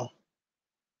now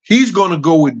he's going to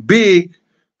go with Big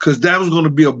because that was going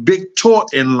to be a big tour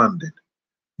in London.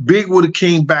 Big would have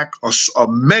came back a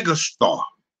mega star.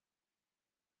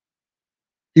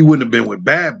 He wouldn't have been with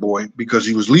Bad Boy because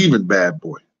he was leaving Bad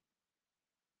Boy.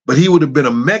 But he would have been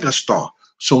a mega star.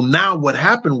 So now what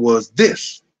happened was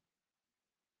this.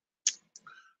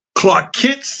 Clark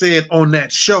Kent said on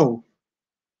that show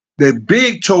that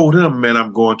Big told him, man,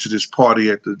 I'm going to this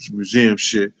party at the museum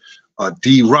shit.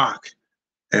 D-Rock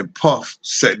and Puff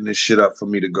setting this shit up for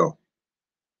me to go.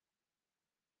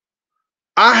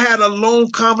 I had a long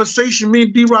conversation. Me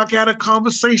and D-Rock had a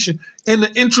conversation. In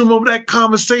the interim of that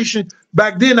conversation,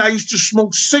 back then I used to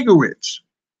smoke cigarettes.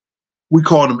 We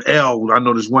called them L. I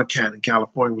know there's one cat in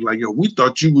California was like, yo, we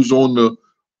thought you was on the,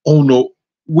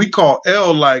 we call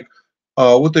L like,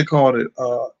 what they called it,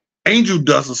 angel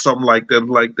dust or something like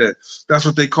that. That's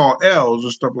what they call L's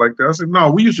and stuff like that. I said,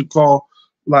 no, we used to call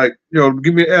like, yo,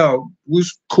 give me an L. We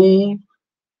was cool.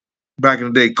 Back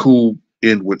in the day, cool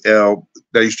end with L.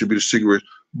 That used to be the cigarettes.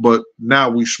 But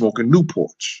now we smoking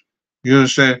Newports. You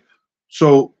understand?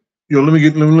 So, yo, let me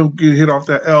get hit off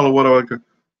that L or whatever.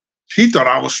 He thought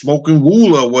I was smoking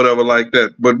Woola or whatever like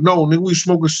that. But no, nigga, we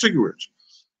smoking cigarettes.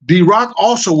 D-Rock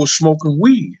also was smoking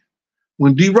weed.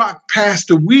 When D-Rock passed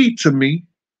the weed to me,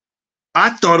 I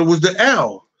thought it was the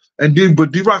L.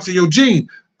 But D-Rock said, yo, Gene,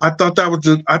 I thought that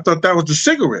was the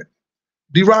cigarette.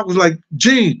 D-Rock was like,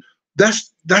 Gene,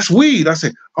 that's weed. I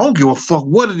said, I don't give a fuck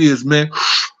what it is, man.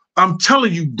 I'm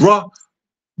telling you, bruh,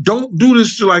 don't do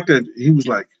this shit like that. He was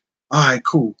like, all right,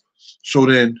 cool. So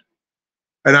then,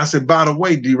 and I said, by the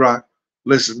way, D-Rock,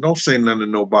 listen, don't say nothing to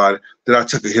nobody that I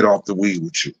took a hit off the weed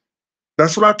with you.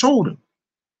 That's what I told him.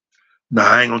 Nah,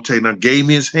 I ain't gonna tell you nothing. Gave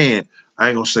me his hand. I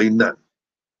ain't gonna say nothing.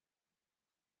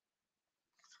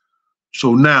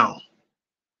 So now,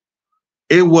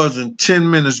 it wasn't 10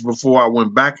 minutes before I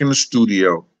went back in the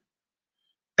studio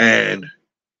and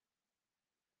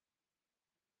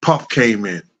Puff came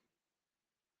in.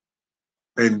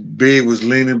 And Big was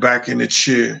leaning back in the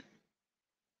chair,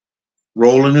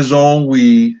 rolling his own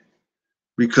weed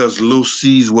because Lil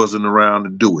C's wasn't around to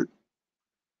do it.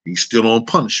 He's still on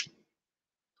punishment.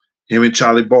 Him and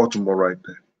Charlie Baltimore right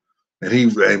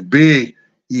there. And Big,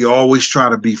 he always try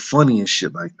to be funny and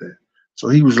shit like that. So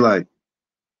he was like,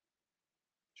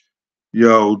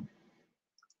 yo,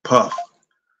 Puff,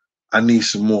 I need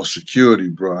some more security,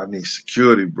 bro. I need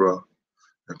security, bro.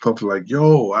 And Puff was like,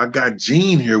 yo, I got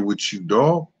Gene here with you,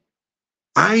 dog.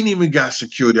 I ain't even got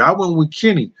security. I went with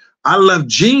Kenny. I left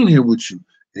Gene here with you.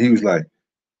 And he was like,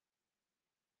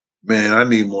 man, I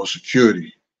need more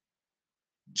security.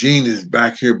 Gene is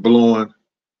back here blowing,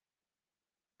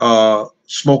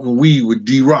 smoking weed with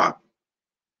D-Rock.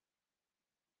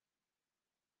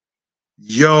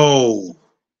 Yo,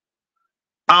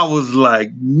 I was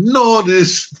like, no,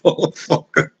 this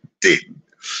motherfucker didn't.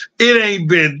 It ain't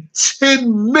been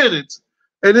 10 minutes,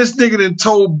 and this nigga done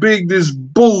told Big this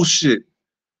bullshit.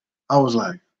 I was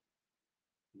like,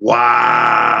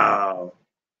 wow.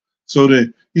 So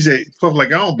then he said, Puff, like,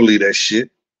 I don't believe that shit.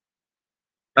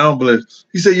 I don't believe it.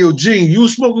 He said, yo, Gene, you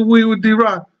was smoking weed with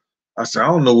D-Rock? I said, I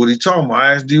don't know what he talking about.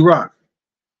 I asked D-Rock.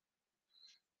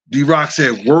 D-Rock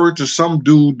said word to some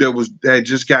dude that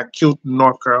just got killed in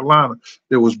North Carolina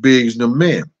that was big as the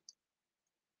man.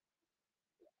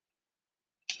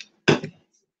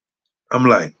 I'm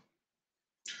like,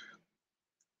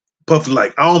 Puff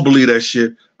like, I don't believe that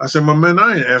shit. I said, my man,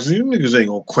 I ain't asking you. Niggas ain't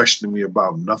gonna question me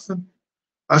about nothing.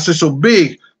 I said, so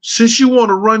Big, since you want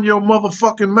to run your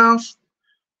motherfucking mouth,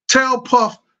 tell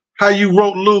Puff how you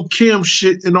wrote Lil' Kim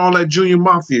shit and all that Junior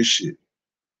Mafia shit.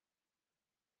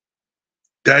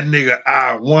 That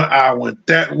nigga one eye went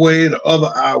that way, the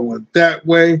other eye went that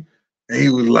way, and he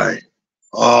was like,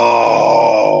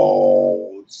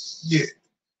 oh, shit.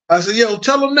 I said, yo,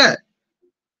 tell him that.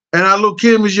 And I Lil'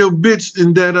 Kim is your bitch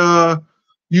and that,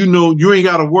 you know, you ain't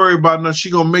got to worry about nothing.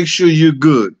 She gonna make sure you're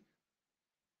good.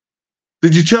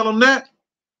 Did you tell him that?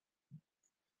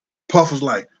 Puff was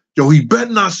like, yo, he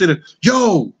better not say that.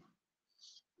 Yo,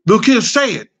 Lil' Kim,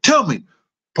 say it. Tell me.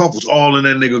 Puff was all in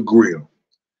that nigga grill.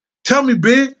 Tell me,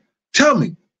 Big. Tell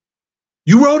me.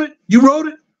 You wrote it? You wrote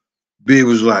it? Big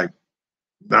was like,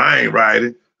 nah, I ain't write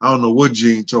it. I don't know what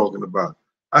Gene talking about.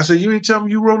 I said, you ain't telling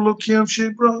me you wrote Lil' Kim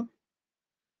shit, bro?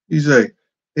 He said,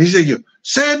 yo,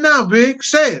 say it now, Big.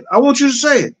 Say it. I want you to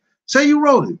say it. Say you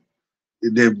wrote it.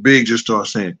 And then Big just started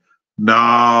saying,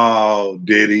 no,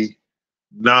 Diddy.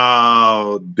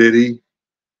 No, Diddy.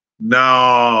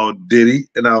 No, Diddy.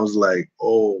 And I was like,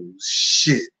 oh,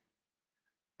 shit.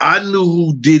 I knew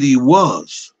who Diddy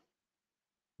was,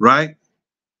 right?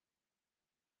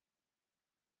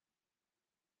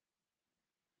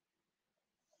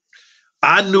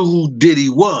 I knew who Diddy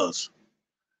was.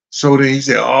 So then he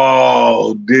said,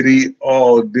 oh, Diddy,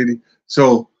 oh, Diddy.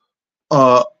 So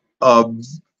uh,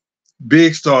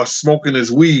 Big started smoking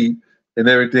his weed and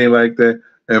everything like that.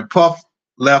 And Puff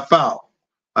left out.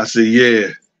 I said, yeah,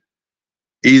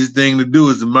 easy thing to do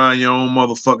is to mind your own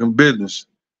motherfucking business,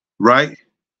 right?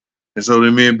 And so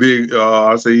then me and Big,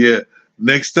 I said, yeah,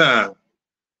 next time,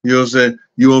 you know what I'm saying?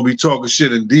 You won't be talking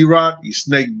shit in D-Rock, you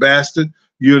snake bastard.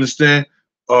 You understand?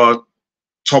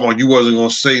 Talking about you wasn't going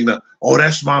to say nothing. Oh,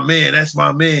 that's my man. That's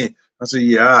my man. I said,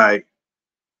 yeah, all right.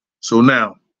 So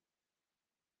now,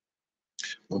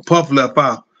 when Puff left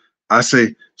out, I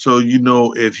say, so, you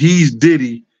know, if he's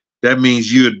Diddy, that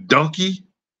means you're a donkey?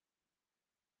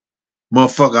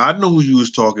 Motherfucker, I know who you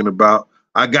was talking about.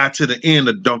 I got to the end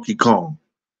of Donkey Kong.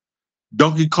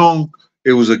 Donkey Kong,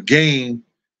 it was a game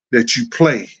that you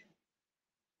play.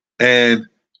 And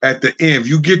at the end, if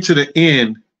you get to the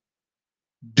end,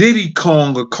 Diddy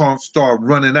Kong will start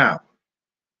running out.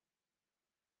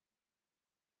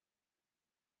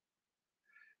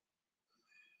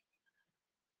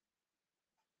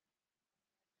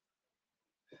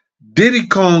 Diddy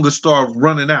Kong will start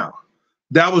running out.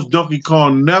 That was Donkey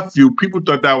Kong's nephew. People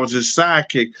thought that was his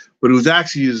sidekick, but it was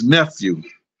actually his nephew.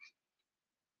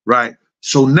 Right?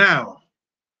 So now,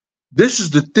 this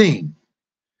is the thing.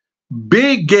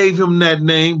 Big gave him that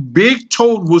name. Big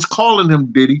was calling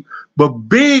him Diddy, but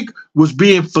Big was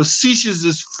being facetious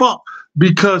as fuck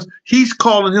because he's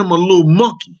calling him a little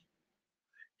monkey.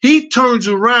 He turns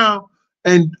around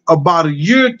and about a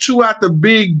year or two after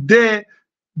Big died,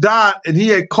 and he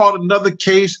had caught another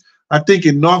case, I think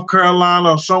in North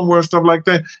Carolina or somewhere, stuff like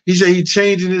that. He said he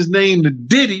changing his name to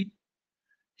Diddy.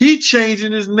 He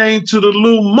changing his name to the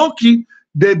little monkey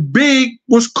that Big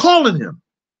was calling him.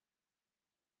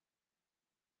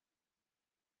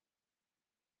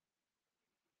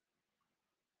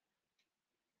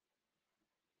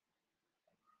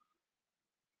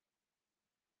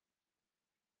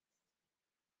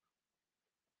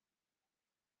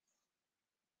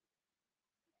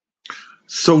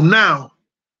 So now,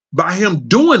 by him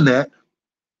doing that,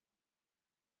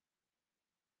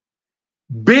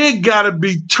 Big gotta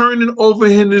be turning over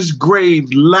in his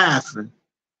grave laughing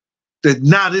that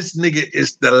now this nigga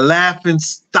is the laughing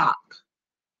stock.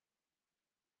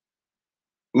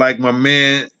 Like my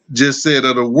man just said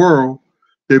of the world,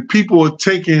 that people are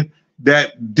taking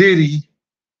that Diddy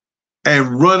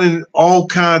and running all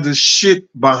kinds of shit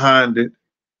behind it,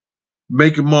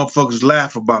 making motherfuckers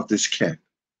laugh about this cat.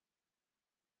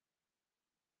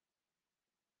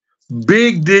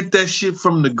 Big did that shit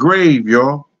from the grave,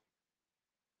 y'all.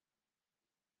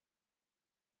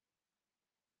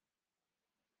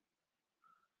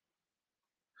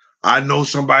 I know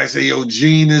somebody say, yo,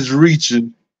 Gene is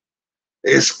reaching.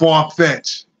 It's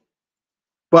far-fetched.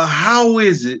 But how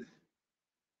is it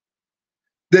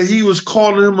that he was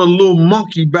calling him a little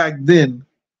monkey back then,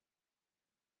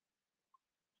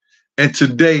 and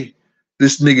today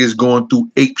this nigga is going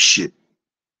through ape shit?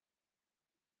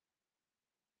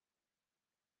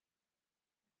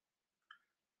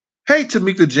 Hey,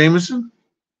 Tamika Jameson.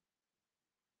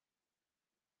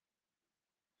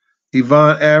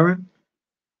 Yvonne Aaron.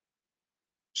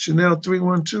 Chanel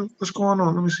 312. What's going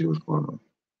on? Let me see what's going on.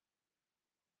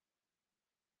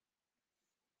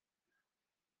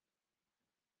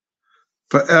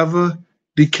 Forever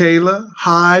Decayla.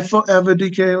 Hi, Forever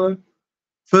Decayla.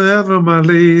 Forever, my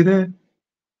lady.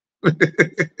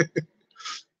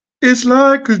 It's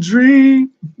like a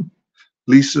dream.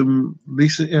 Lisa M.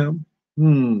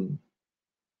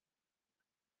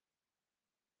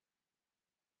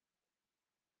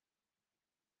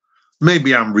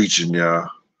 Maybe I'm reaching, y'all,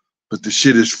 but the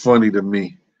shit is funny to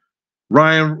me.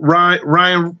 Ryan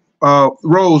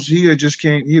Rose, he just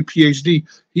came, he a PhD.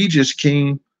 He just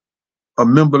came a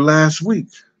member last week,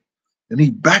 and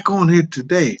he back on here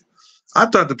today. I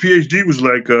thought the PhD was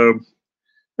like,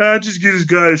 I'll just give this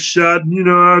guy a shot, and,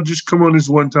 I'll just come on this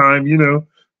one time,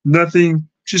 nothing,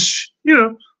 just,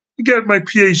 you got my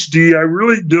PhD. I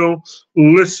really don't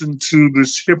listen to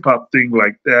this hip hop thing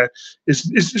like that.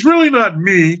 It's really not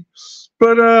me,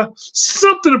 But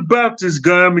something about this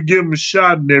guy, I'm gonna give him a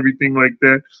shot and everything like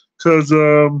that. Cause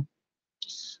I'm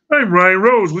Ryan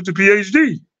Rose with the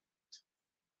PhD.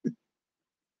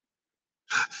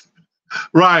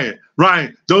 Ryan,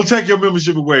 don't take your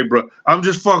membership away, bro. I'm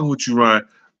just fucking with you, Ryan.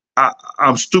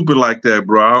 I'm stupid like that,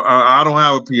 bro. I don't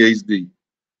have a PhD.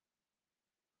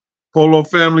 Polo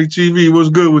Family TV, what's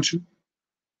good with you?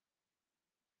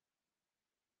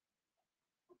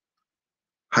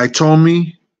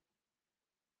 Hitomi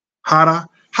Hara.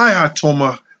 Hi,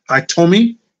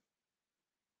 Hitomi.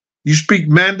 You speak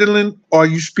Mandarin or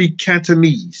you speak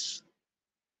Cantonese?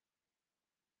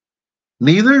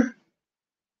 Neither?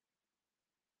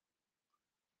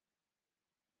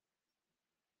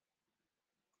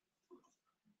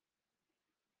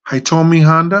 Hitomi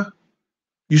Honda?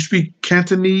 You speak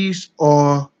Cantonese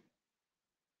or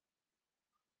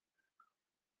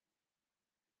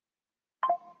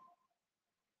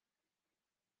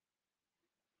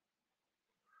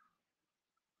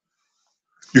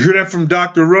you hear that from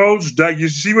Dr. Rose? You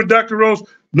see what Dr. Rose?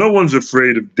 No one's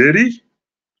afraid of Diddy.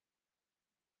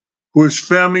 Who his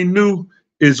family knew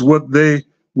is what they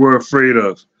were afraid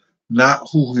of, not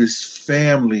who his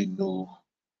family knew.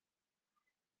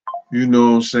 You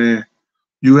know what I'm saying?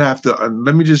 You have to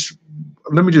let me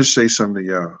just say something to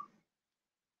y'all.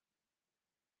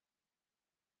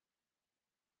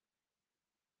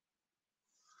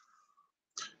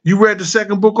 You read the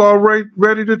second book already,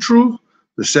 Ready the Truth?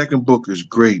 The second book is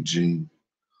great, Gene.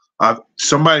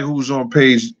 Somebody who's on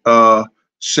page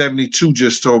 72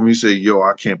 just told me, he said, yo,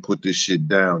 I can't put this shit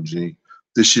down, Gene.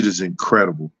 This shit is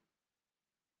incredible.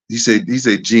 He said,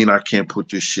 Gene, I can't put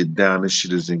this shit down. This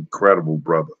shit is incredible,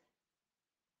 brother.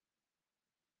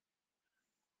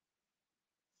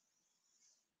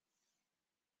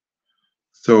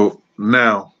 So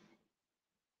now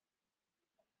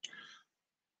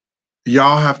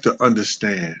y'all have to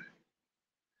understand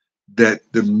that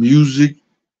the music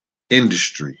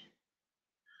industry,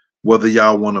 whether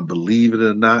y'all want to believe it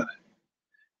or not,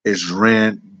 is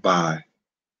ran by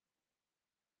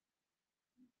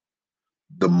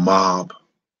the mob.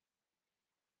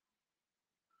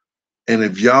 And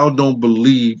if y'all don't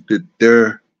believe that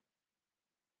there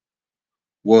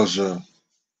was a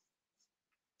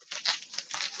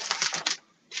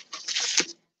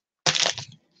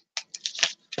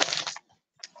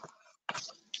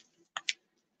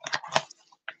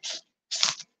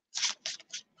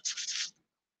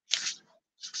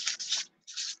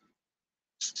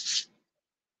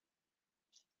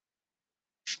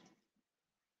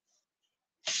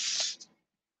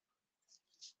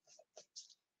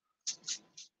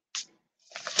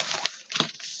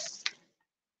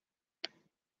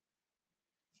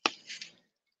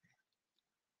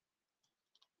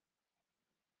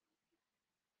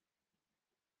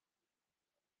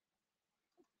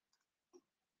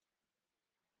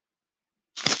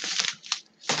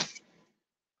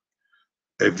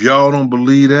if y'all don't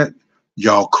believe that,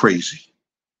 y'all crazy.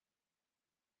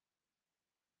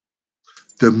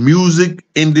 The music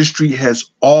industry has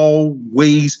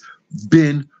always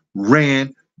been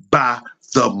ran by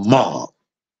the mob.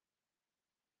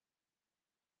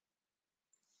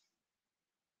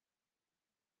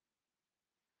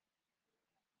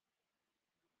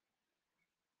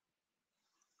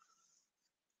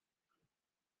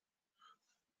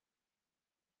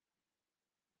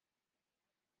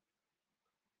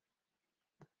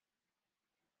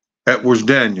 Edwards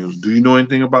Daniels, do you know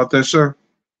anything about that, sir?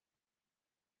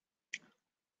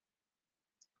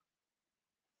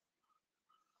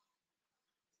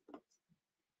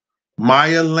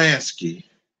 Maya Lansky,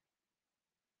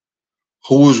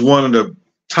 who was one of the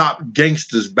top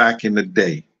gangsters back in the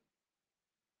day,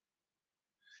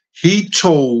 he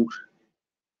told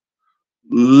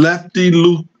Lefty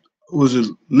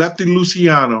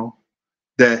Luciano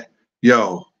that,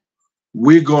 yo,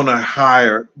 we're gonna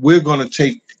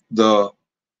take the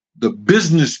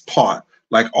business part,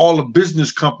 like all the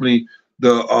business company,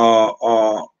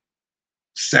 the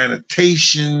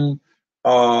sanitation,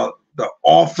 the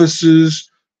offices,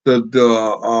 the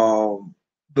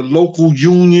local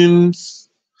unions,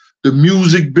 the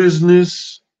music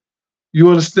business. You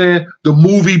understand? The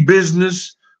movie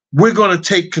business. We're gonna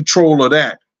take control of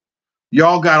that.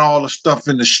 Y'all got all the stuff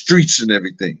in the streets and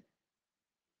everything.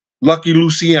 Lucky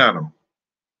Luciano.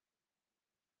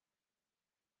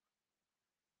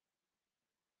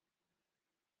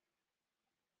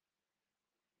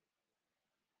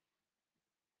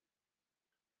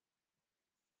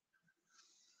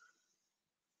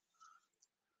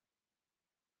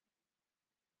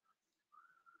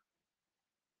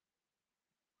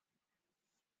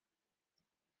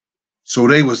 So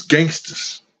they was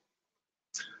gangsters.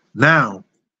 Now,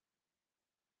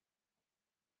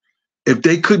 if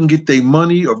they couldn't get their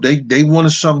money or they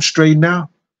wanted something straightened out,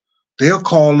 they'll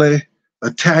call their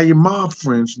Italian mob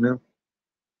friends now,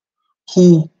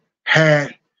 who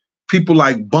had people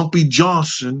like Bumpy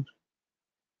Johnson,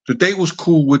 that they was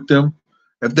cool with them.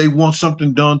 If they want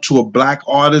something done to a black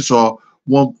artist or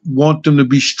want them to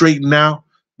be straightened out,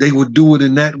 they would do it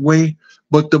in that way.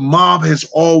 But the mob has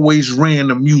always ran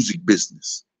the music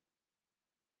business.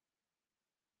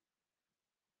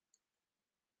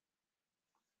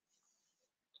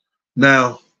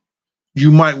 Now,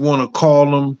 you might want to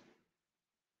call them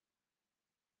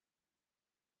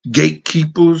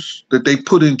gatekeepers that they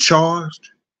put in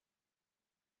charge.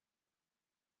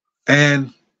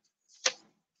 And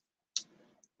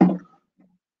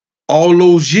all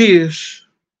those years,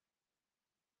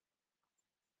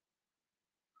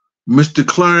 Mr.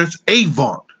 Clarence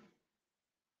Avant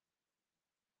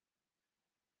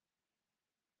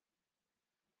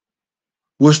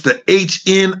was the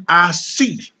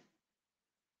HNIC.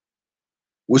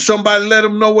 Will somebody let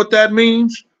them know what that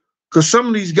means? Because some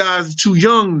of these guys are too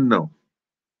young to know.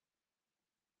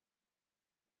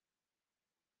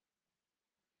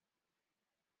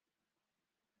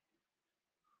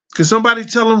 Can somebody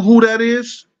tell them who that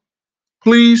is,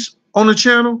 please, on the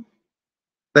channel?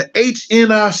 The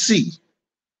HNIC.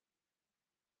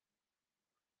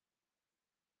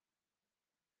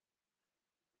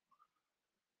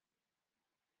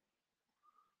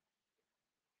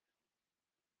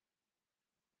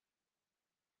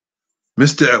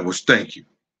 Mr. Edwards, thank you.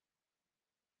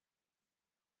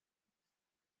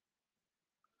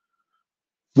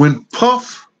 When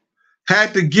Puff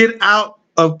had to get out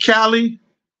of Cali,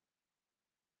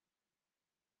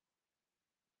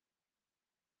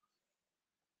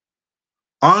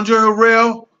 Andre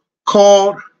Harrell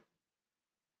called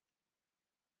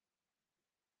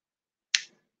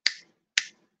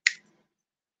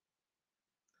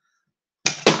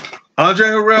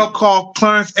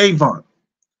Clarence Avant.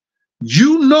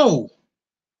 You know,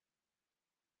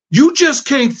 you just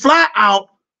can't fly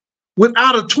out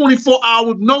without a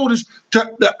 24-hour notice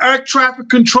to the air traffic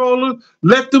controller,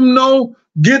 let them know,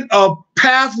 get a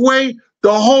pathway,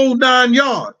 the whole 9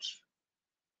 yards.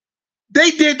 They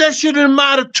did that shit in a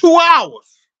matter of 2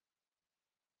 hours.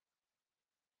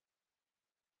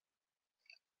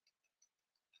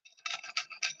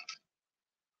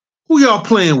 Who y'all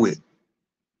playing with?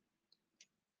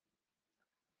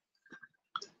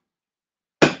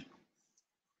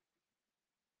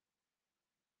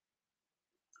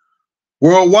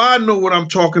 Worldwide know what I'm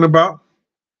talking about.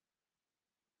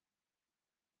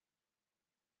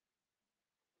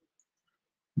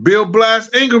 Bill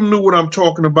Blast Ingram knew what I'm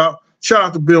talking about. Shout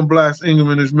out to Bill Blast Ingram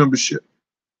and his membership.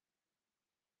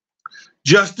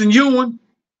 Justin Ewing.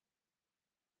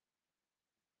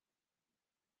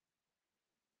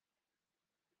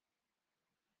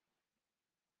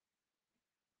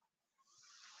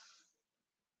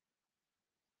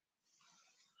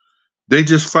 They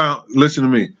just found, listen to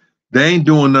me, they ain't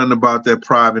doing nothing about that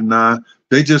private 9.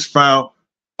 They just found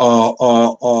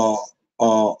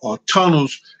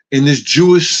tunnels in this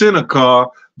Jewish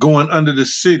synagogue going under the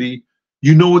city.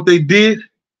 You know what they did?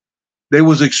 They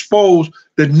was exposed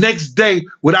the next day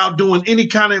without doing any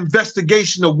kind of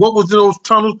investigation of what was in those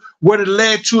tunnels, what it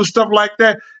led to, and stuff like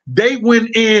that. They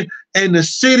went in and the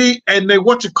city and they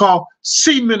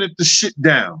cemented the shit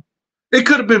down. It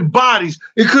could have been bodies.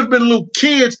 It could have been little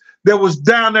kids that was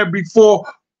down there before,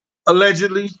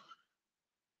 allegedly.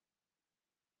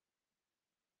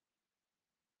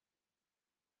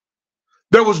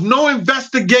 There was no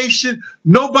investigation.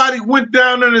 Nobody went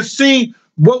down there and seen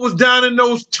what was down in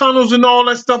those tunnels and all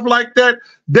that stuff like that.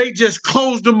 They just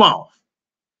closed them off.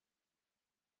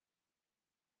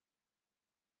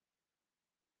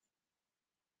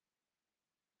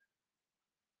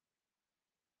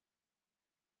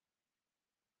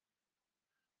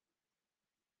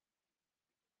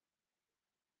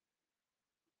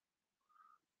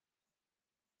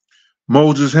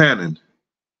 Moses Hannon,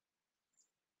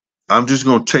 I'm just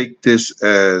going to take this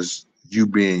as you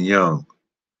being young.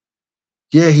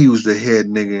 Yeah, he was the head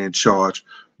nigga in charge,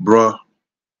 bruh.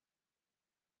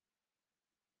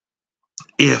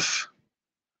 If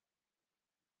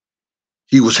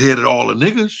he was head of all the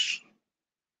niggas,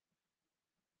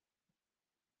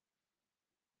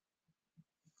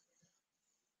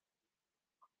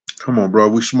 come on, bro,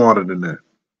 we smarter than that.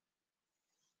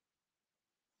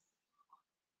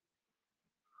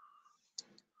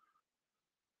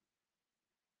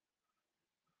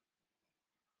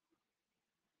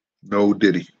 No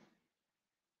Diddy.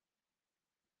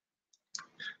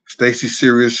 Stacey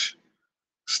serious.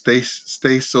 Stay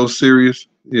so serious.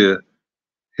 Yeah,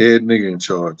 head nigga in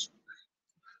charge.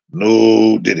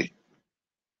 No Diddy.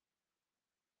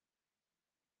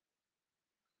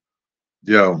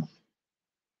 Yo,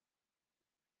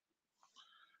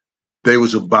 they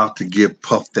was about to give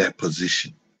Puff that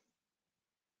position.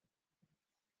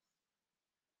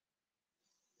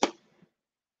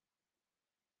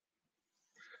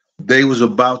 They was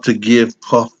about to give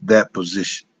Puff that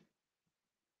position.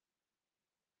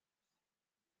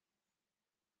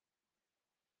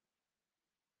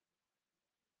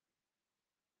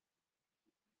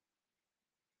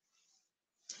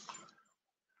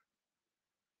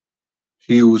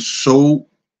 He was so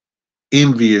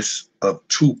envious of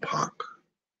Tupac.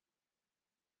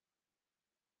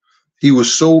 He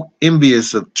was so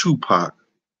envious of Tupac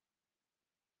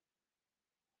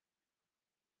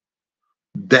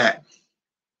that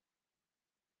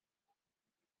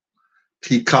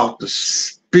he caught the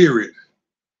spirit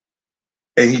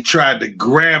and he tried to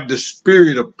grab the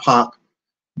spirit of Pac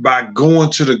by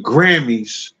going to the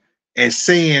Grammys and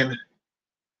saying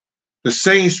the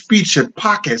same speech that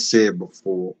Pac had said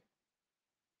before.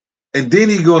 And then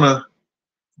he gonna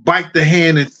bite the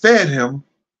hand that fed him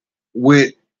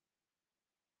with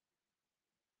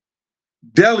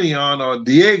Deleon or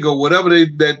Diego, whatever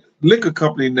that liquor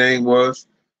company name was.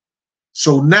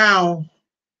 So now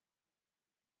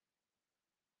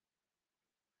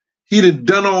he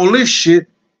done all this shit.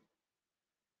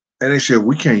 And they said,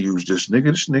 we can't use this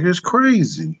nigga. This nigga is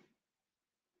crazy.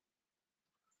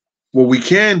 What we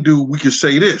can do, we can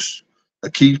say this.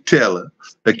 Akeem Taylor.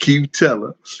 Akeem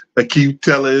Taylor. Akeem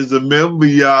Taylor is a member,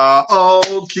 y'all.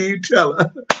 Oh, Akeem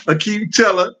Taylor. Akeem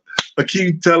Taylor.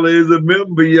 Akeem Taylor is a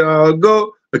member, y'all.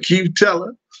 Go. Akeem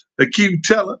Taylor. Akeem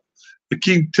Taylor.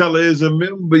 Akeem Taylor is a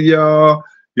member, y'all.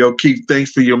 Yo, Keith,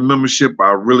 thanks for your membership.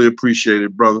 I really appreciate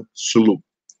it, brother. Salute.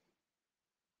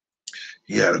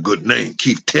 He had a good name,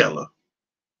 Keith Taylor.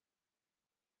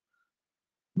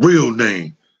 Real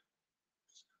name.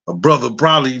 A brother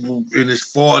probably in his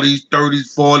 40s,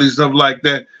 30s, 40s, something like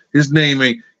that. His name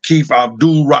ain't Keith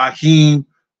Abdul Rahim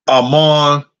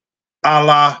Aman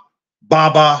Allah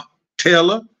Baba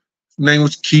Taylor. His name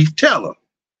was Keith Taylor.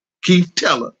 Keith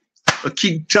Taylor.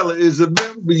 Akeem Taylor is a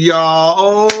member, y'all.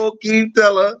 Oh, Akeem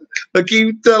Taylor.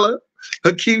 Akeem Taylor.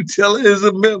 Akeem Taylor is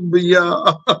a member,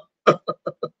 y'all.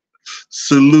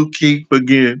 Salute Keith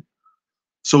again.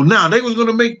 So now they was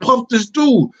gonna make Puff this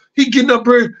dude. He getting up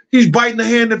here, he's biting the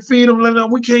hand that feed him, like, no,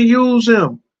 we can't use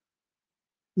him.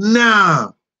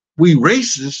 Nah, we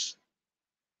racist.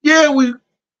 Yeah, we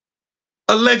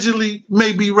allegedly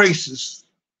may be racist.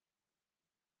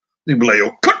 They be like,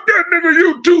 yo, cut that nigga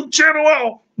YouTube channel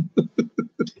off.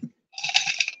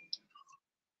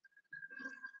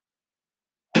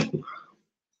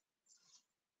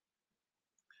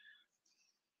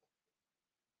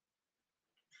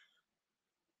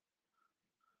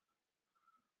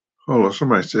 Hold on,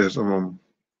 somebody said something.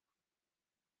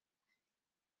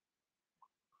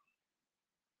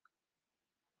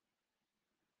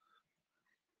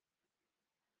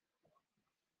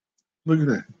 Look at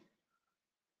that.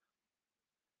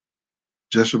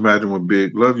 Just imagine what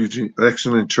big. Love you, Gene.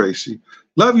 Excellent, Tracy.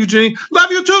 Love you, Gene.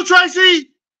 Love you too,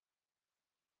 Tracy.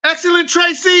 Excellent,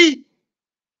 Tracy.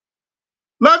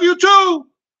 Love you too.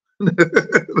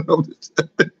 That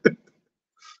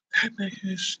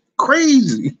nigga is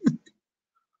crazy.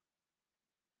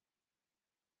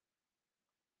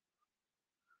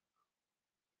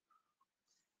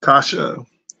 Tasha.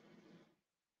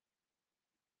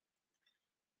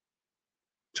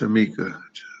 Tamika.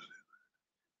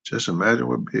 Just imagine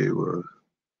what big was.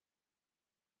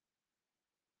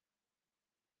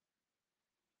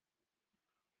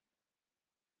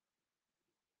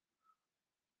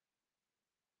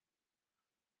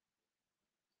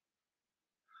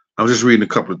 I'm just reading a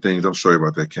couple of things. I'm sorry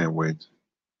about that. Can't wait.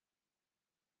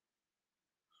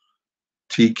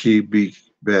 TKB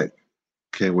back.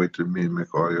 Can't wait to me and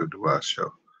make audio do our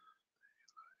show.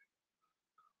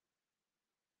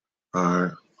 All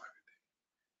right.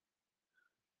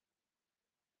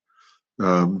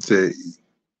 Say,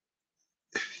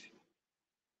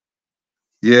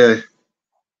 yeah.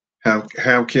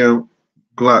 Ham Kim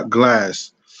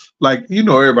Glass. Like, you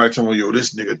know, everybody telling me, yo,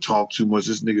 this nigga talk too much,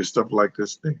 this nigga stuff like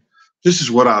this thing. This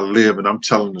is what I live, and I'm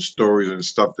telling the stories and the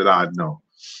stuff that I know.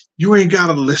 You ain't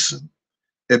gotta listen.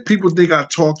 If people think I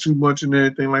talk too much and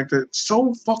everything like that,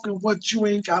 so fucking what, you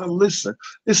ain't gotta listen.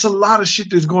 It's a lot of shit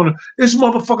that's going on. This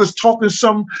motherfucker's talking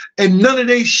something, and none of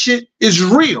that shit is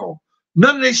real.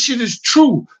 None of that shit is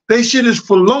true. They shit is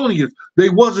felonious. They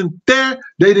wasn't there.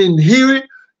 They didn't hear it.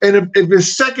 And if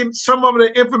it's second, some of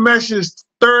the information is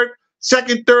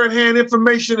second, third hand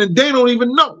information, and they don't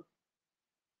even know.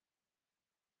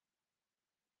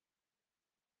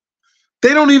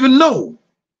 They don't even know.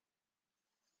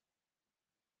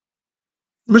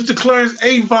 Mr. Clarence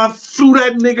Avant flew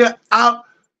that nigga out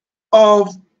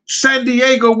of San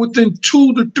Diego within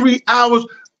 2 to 3 hours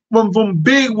when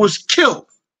Big was killed.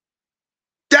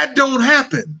 That don't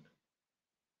happen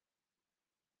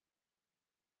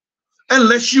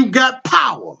unless you got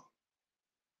power.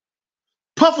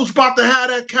 Puff was about to have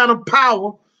that kind of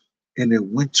power, and it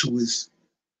went to his.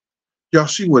 Y'all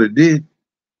see what it did?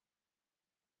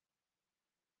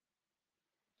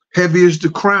 Heavy as the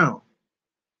crown.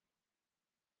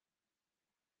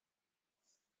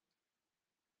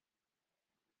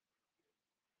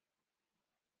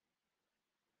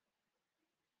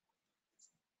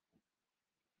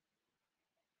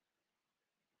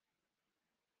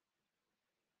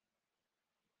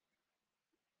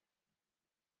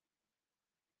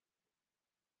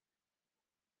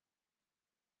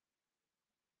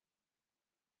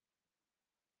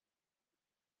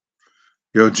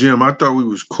 Yo, Jim, I thought we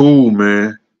was cool,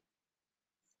 man.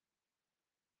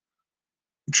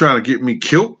 You trying to get me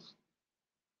killed?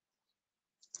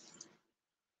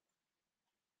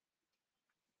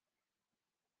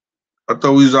 I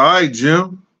thought we was all right,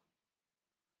 Jim.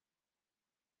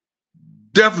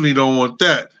 Definitely don't want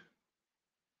that.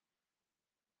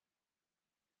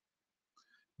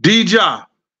 Dja,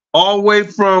 all the way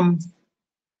from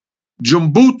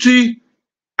Djibouti,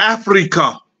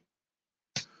 Africa.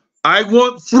 I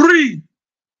want free.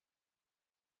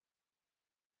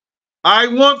 I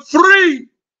want free.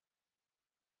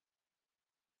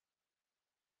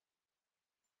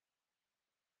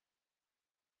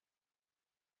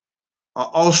 I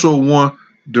also want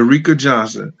Derica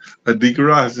Johnson. Adika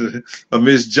Johnson.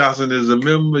 Miss Johnson is a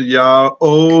member, y'all.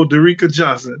 Oh, Derica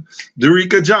Johnson.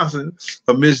 Derica Johnson.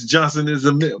 Miss Johnson is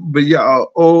a member,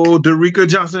 y'all. Oh, Derica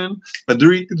Johnson.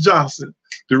 Derica Johnson.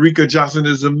 Derica Johnson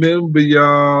is a member,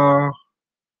 y'all.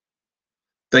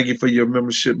 Thank you for your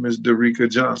membership, Miss Derica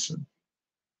Johnson.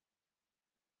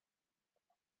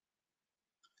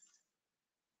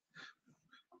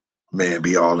 Man,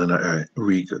 be all in the air.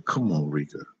 Rika, come on,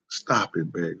 Rika. Stop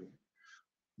it, baby.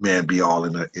 Man, be all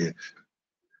in the air.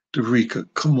 Derica,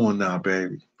 come on now,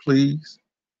 baby. Please.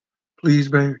 Please,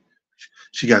 baby.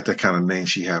 She got that kind of name.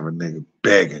 She have a nigga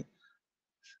begging.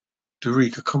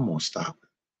 Derica, come on, stop it.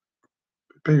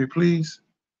 Baby, please.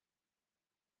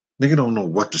 Nigga don't know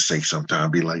what to say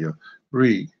sometimes. Be like, yo,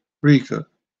 Rika,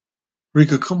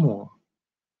 come on.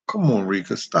 Come on,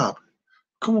 Rika, stop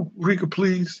it. Come on, Rika,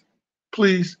 please.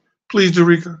 Please,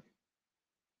 Derica.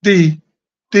 D.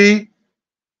 Nigga,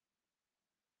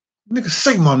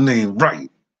 say my name right.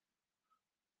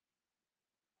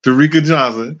 Derica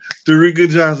Johnson. Derica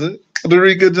Johnson.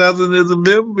 Derica Johnson is a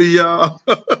member, y'all.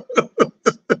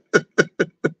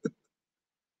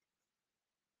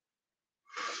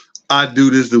 I do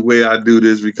this the way I do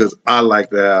this because I like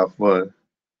to have fun.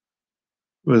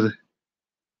 What is it?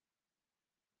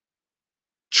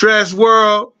 Trash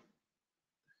World.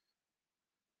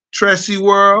 Trashy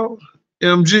World.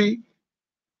 MG.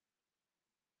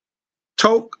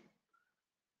 Toke.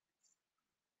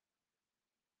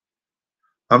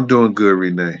 I'm doing good,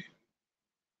 Renee.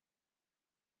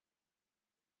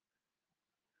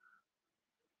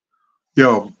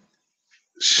 Yo,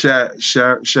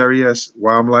 Sherry S,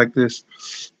 why I'm like this?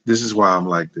 This is why I'm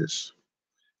like this.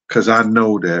 Because I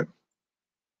know that,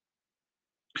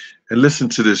 and listen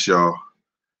to this, y'all.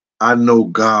 I know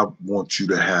God wants you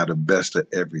to have the best of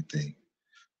everything.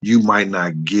 You might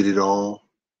not get it all.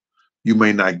 You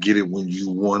may not get it when you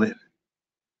want it,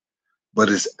 but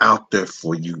it's out there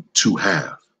for you to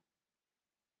have.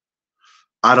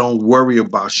 I don't worry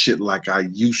about shit like I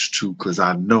used to because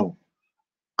I know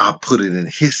I put it in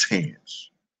his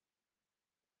hands.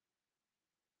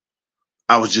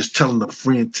 I was just telling a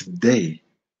friend today,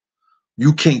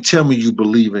 you can't tell me you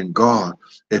believe in God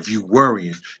if you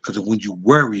worrying, because when you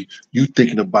worry, you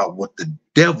thinking about what the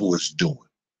devil is doing.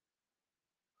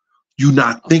 You're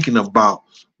not thinking about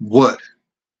what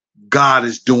God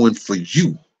is doing for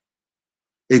you.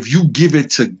 If you give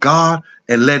it to God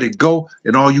and let it go,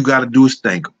 and all you got to do is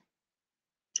thank him.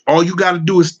 All you got to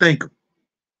do is thank him.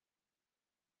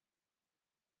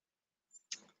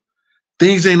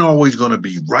 Things ain't always going to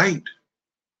be right.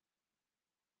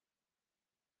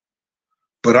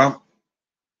 But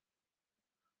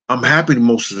I'm happy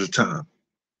most of the time.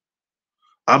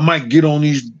 I might get on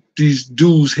these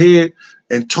dudes' head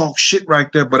and talk shit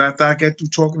right there, but after I get through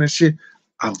talking that shit,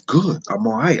 I'm good. I'm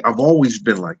all right. I've always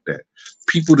been like that.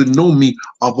 People that know me,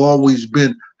 I've always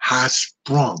been high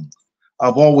sprung.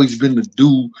 I've always been the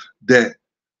dude that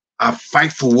I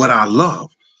fight for what I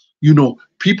love. You know,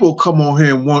 people come on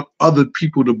here and want other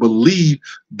people to believe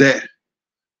that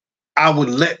I would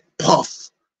let Puff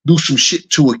do some shit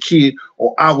to a kid,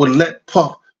 or I would let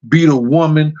Puff beat a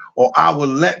woman, or I would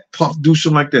let Puff do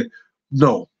something like that.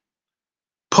 No.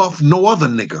 Puff, no other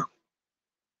nigga.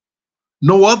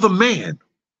 No other man.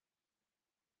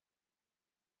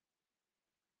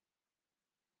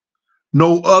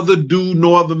 No other dude,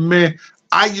 no other man.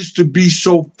 I used to be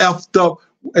so effed up.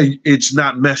 It's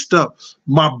not messed up.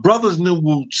 My brothers and them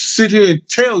will sit here and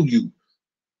tell you.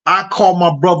 I call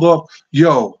my brother up,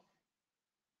 yo,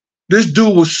 this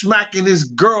dude was smacking his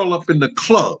girl up in the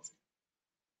club.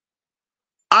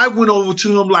 I went over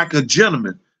to him like a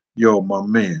gentleman. Yo, my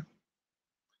man,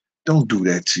 don't do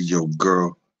that to your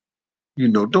girl. You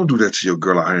know, don't do that to your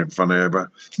girl out here in front of everybody.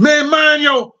 Man, mind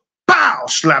yo, pow,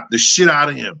 slap the shit out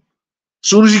of him.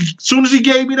 Soon as he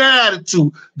gave me that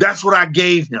attitude, that's what I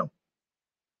gave him.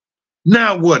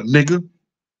 Now what, nigga?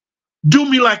 Do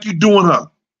me like you doing her.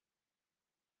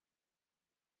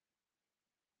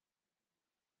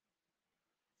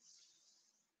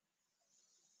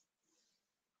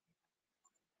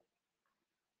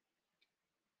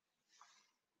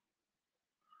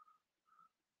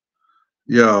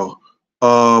 Yo,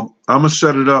 I'm gonna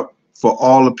set it up for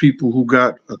all the people who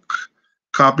got a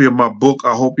copy of my book.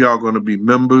 I hope y'all gonna be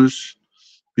members,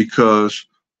 because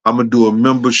I'm gonna do a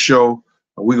member show.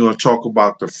 We're gonna talk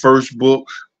about the first book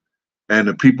and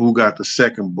the people who got the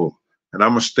second book. And I'm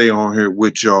gonna stay on here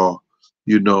with y'all.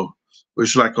 You know,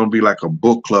 it's like gonna be like a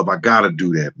book club. I gotta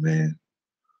do that, man,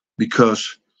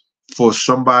 because for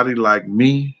somebody like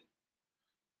me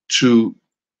to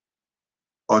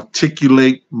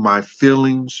articulate my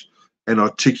feelings and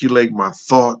articulate my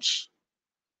thoughts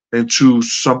into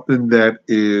something that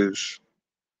is,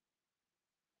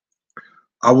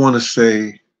 I want to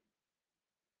say,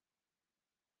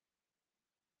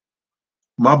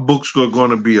 my books are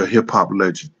going to be a hip hop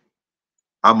legend.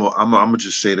 I'm gonna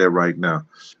just say that right now.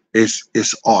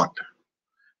 It's art.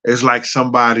 It's like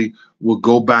somebody will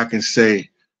go back and say,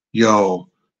 yo,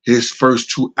 his first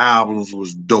two albums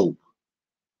was dope.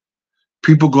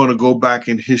 People gonna go back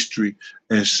in history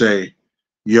and say,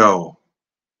 yo,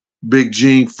 Big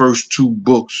Gene first two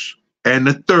books and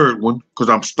the third one, because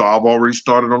I've already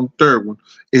started on the third one,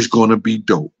 is gonna be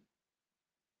dope.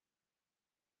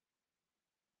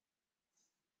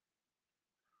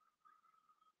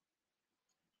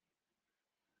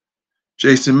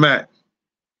 Jason Mack,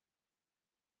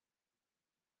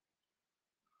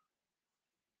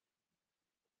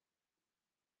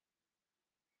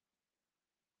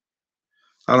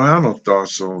 I don't have no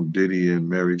thoughts on Diddy and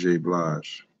Mary J.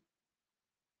 Blige.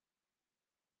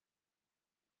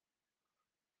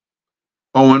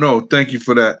 Oh, and oh, thank you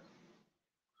for that.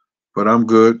 But I'm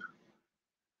good.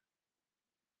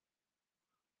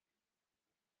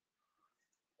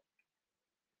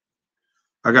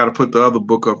 I got to put the other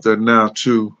book up there now,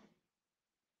 too.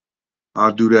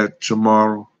 I'll do that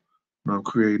tomorrow when I'm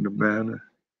creating the banner.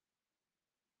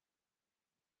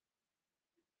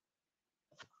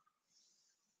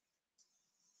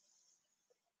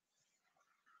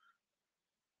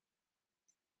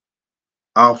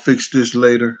 I'll fix this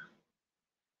later.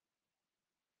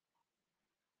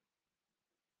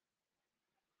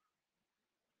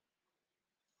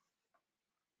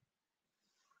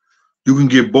 You can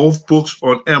get both books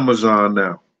on Amazon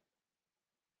now.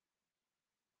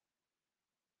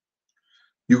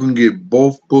 You can get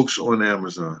both books on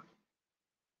Amazon.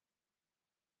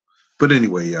 But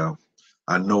anyway, y'all,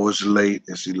 I know it's late.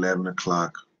 It's 11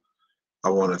 o'clock. I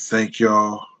want to thank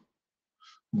y'all.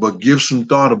 But give some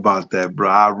thought about that, bro.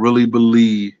 I really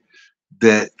believe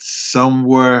that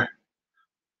somewhere,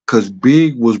 because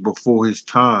Big was before his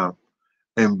time,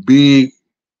 and Big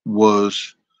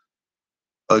was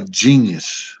a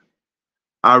genius.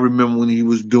 I remember when he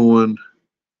was doing,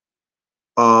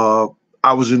 I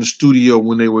was in the studio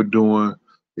when they were doing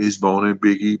It's Bone and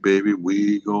Biggie, baby,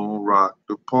 we gonna rock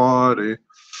the party.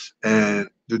 And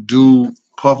the dude,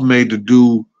 Puff made the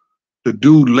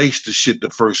dude laced the shit the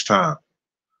first time.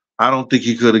 I don't think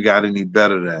he could have got any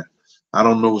better than that. I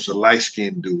don't know, it's a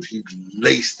light-skinned dude. He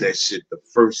laced that shit the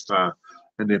first time.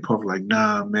 And then Puff like,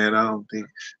 nah, man, I don't think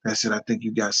that's it. I think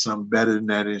you got something better than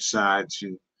that inside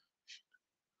you.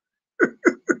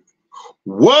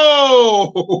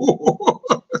 Whoa!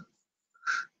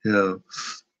 Yeah,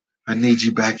 I need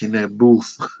you back in that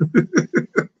booth.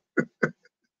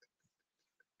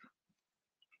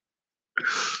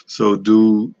 So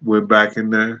dude went back in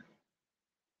there,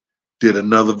 did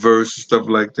another verse and stuff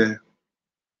like that.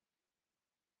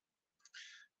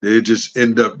 It just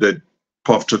end up that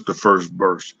Puff took the first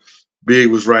verse. Big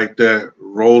was right there,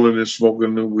 rolling and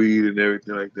smoking the weed and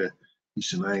everything like that. He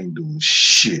said, I ain't doing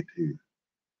shit here.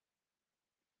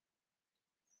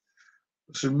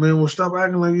 I said, man, well, stop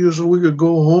acting like you so we could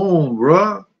go home,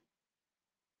 bruh.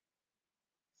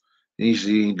 He said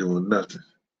he ain't doing nothing.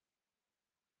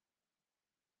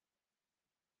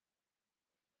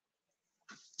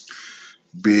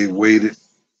 Big waited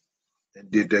and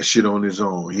did that shit on his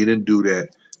own. He didn't do that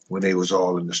when they was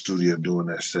all in the studio doing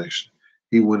that section.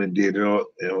 He went and did it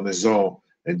on his own,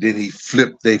 and then he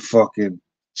flipped their fucking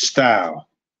style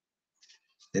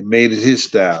and made it his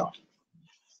style.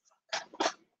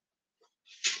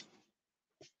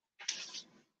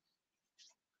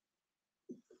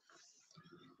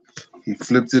 He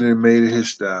flipped it and made it his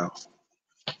style.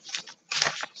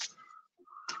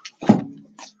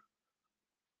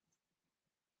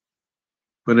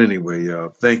 But anyway, y'all,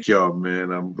 thank y'all,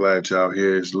 man. I'm glad y'all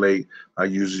here. It's late. I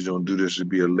usually don't do this. It'd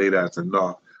be a late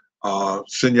afternoon.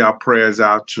 Send y'all prayers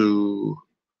out to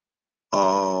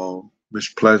Miss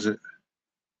Pleasant.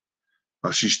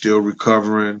 She's still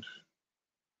recovering.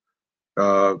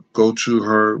 Go to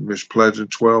her Miss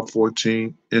Pleasant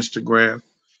 1214 Instagram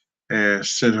and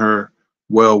send her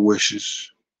well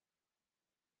wishes.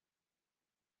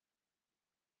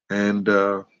 And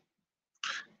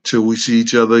till we see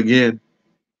each other again.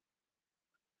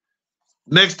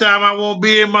 Next time I won't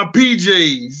be in my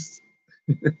PJs.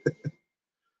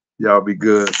 Y'all be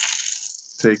good.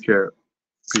 Take care.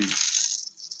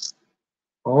 Peace.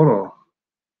 Hold on.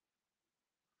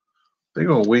 They're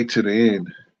going to wait to the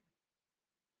end.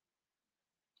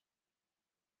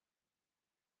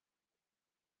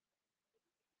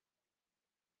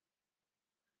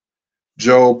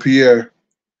 Joe Pierre,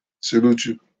 salute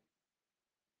you.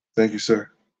 Thank you, sir.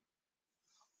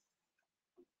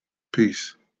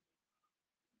 Peace.